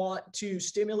to want to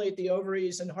stimulate the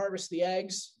ovaries and harvest the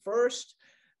eggs first.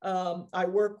 I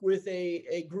work with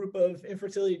a group of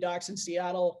infertility docs in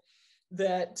Seattle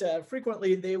that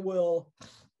frequently they will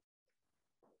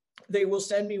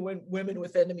send me women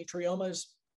with endometriomas,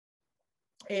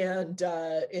 and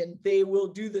they will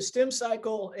do the stim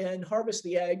cycle and harvest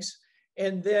the eggs,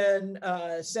 and then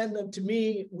send them to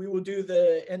me. We will do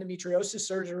the endometriosis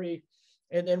surgery,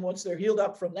 and then once they're healed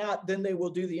up from that, then they will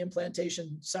do the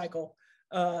implantation cycle.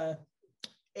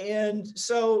 And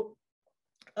so,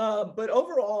 but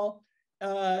overall,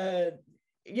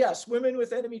 yes, women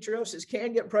with endometriosis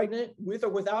can get pregnant with or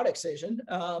without excision.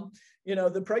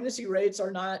 The pregnancy rates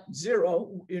are not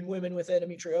zero in women with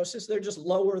endometriosis. They're just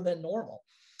lower than normal.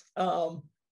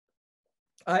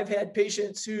 I've had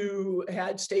patients who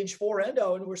had stage 4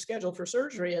 endo and were scheduled for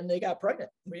surgery, and they got pregnant.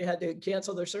 We had to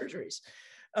cancel their surgeries.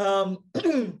 And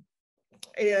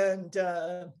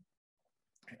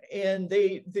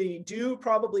they do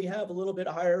probably have a little bit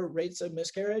higher rates of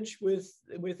miscarriage with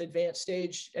advanced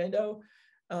stage endo,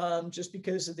 just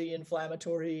because of the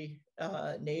inflammatory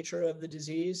nature of the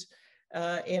disease.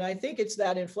 And I think it's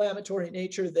that inflammatory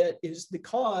nature that is the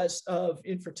cause of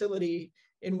infertility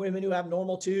in women who have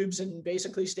normal tubes and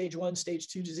basically stage 1, stage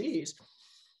 2 disease.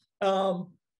 And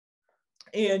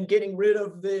getting rid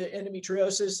of the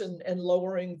endometriosis and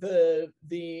lowering the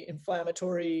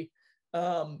inflammatory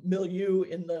milieu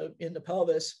in the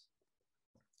pelvis,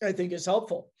 I think is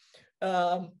helpful.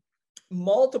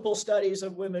 Multiple studies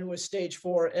of women with stage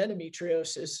 4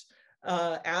 endometriosis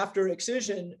after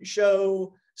excision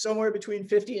show somewhere between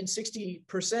 50 and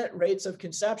 60% rates of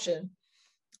conception,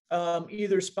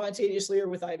 either spontaneously or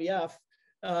with IVF,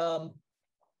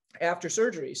 after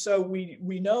surgery. So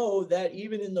we know that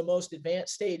even in the most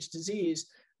advanced stage disease,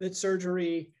 that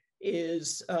surgery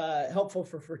is helpful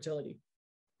for fertility.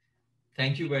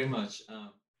 Thank you very much.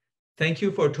 Thank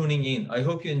you for tuning in. I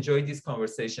hope you enjoyed this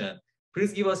conversation.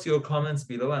 Please give us your comments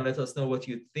below and let us know what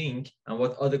you think and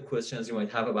what other questions you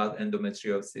might have about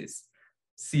endometriosis.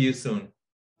 See you soon.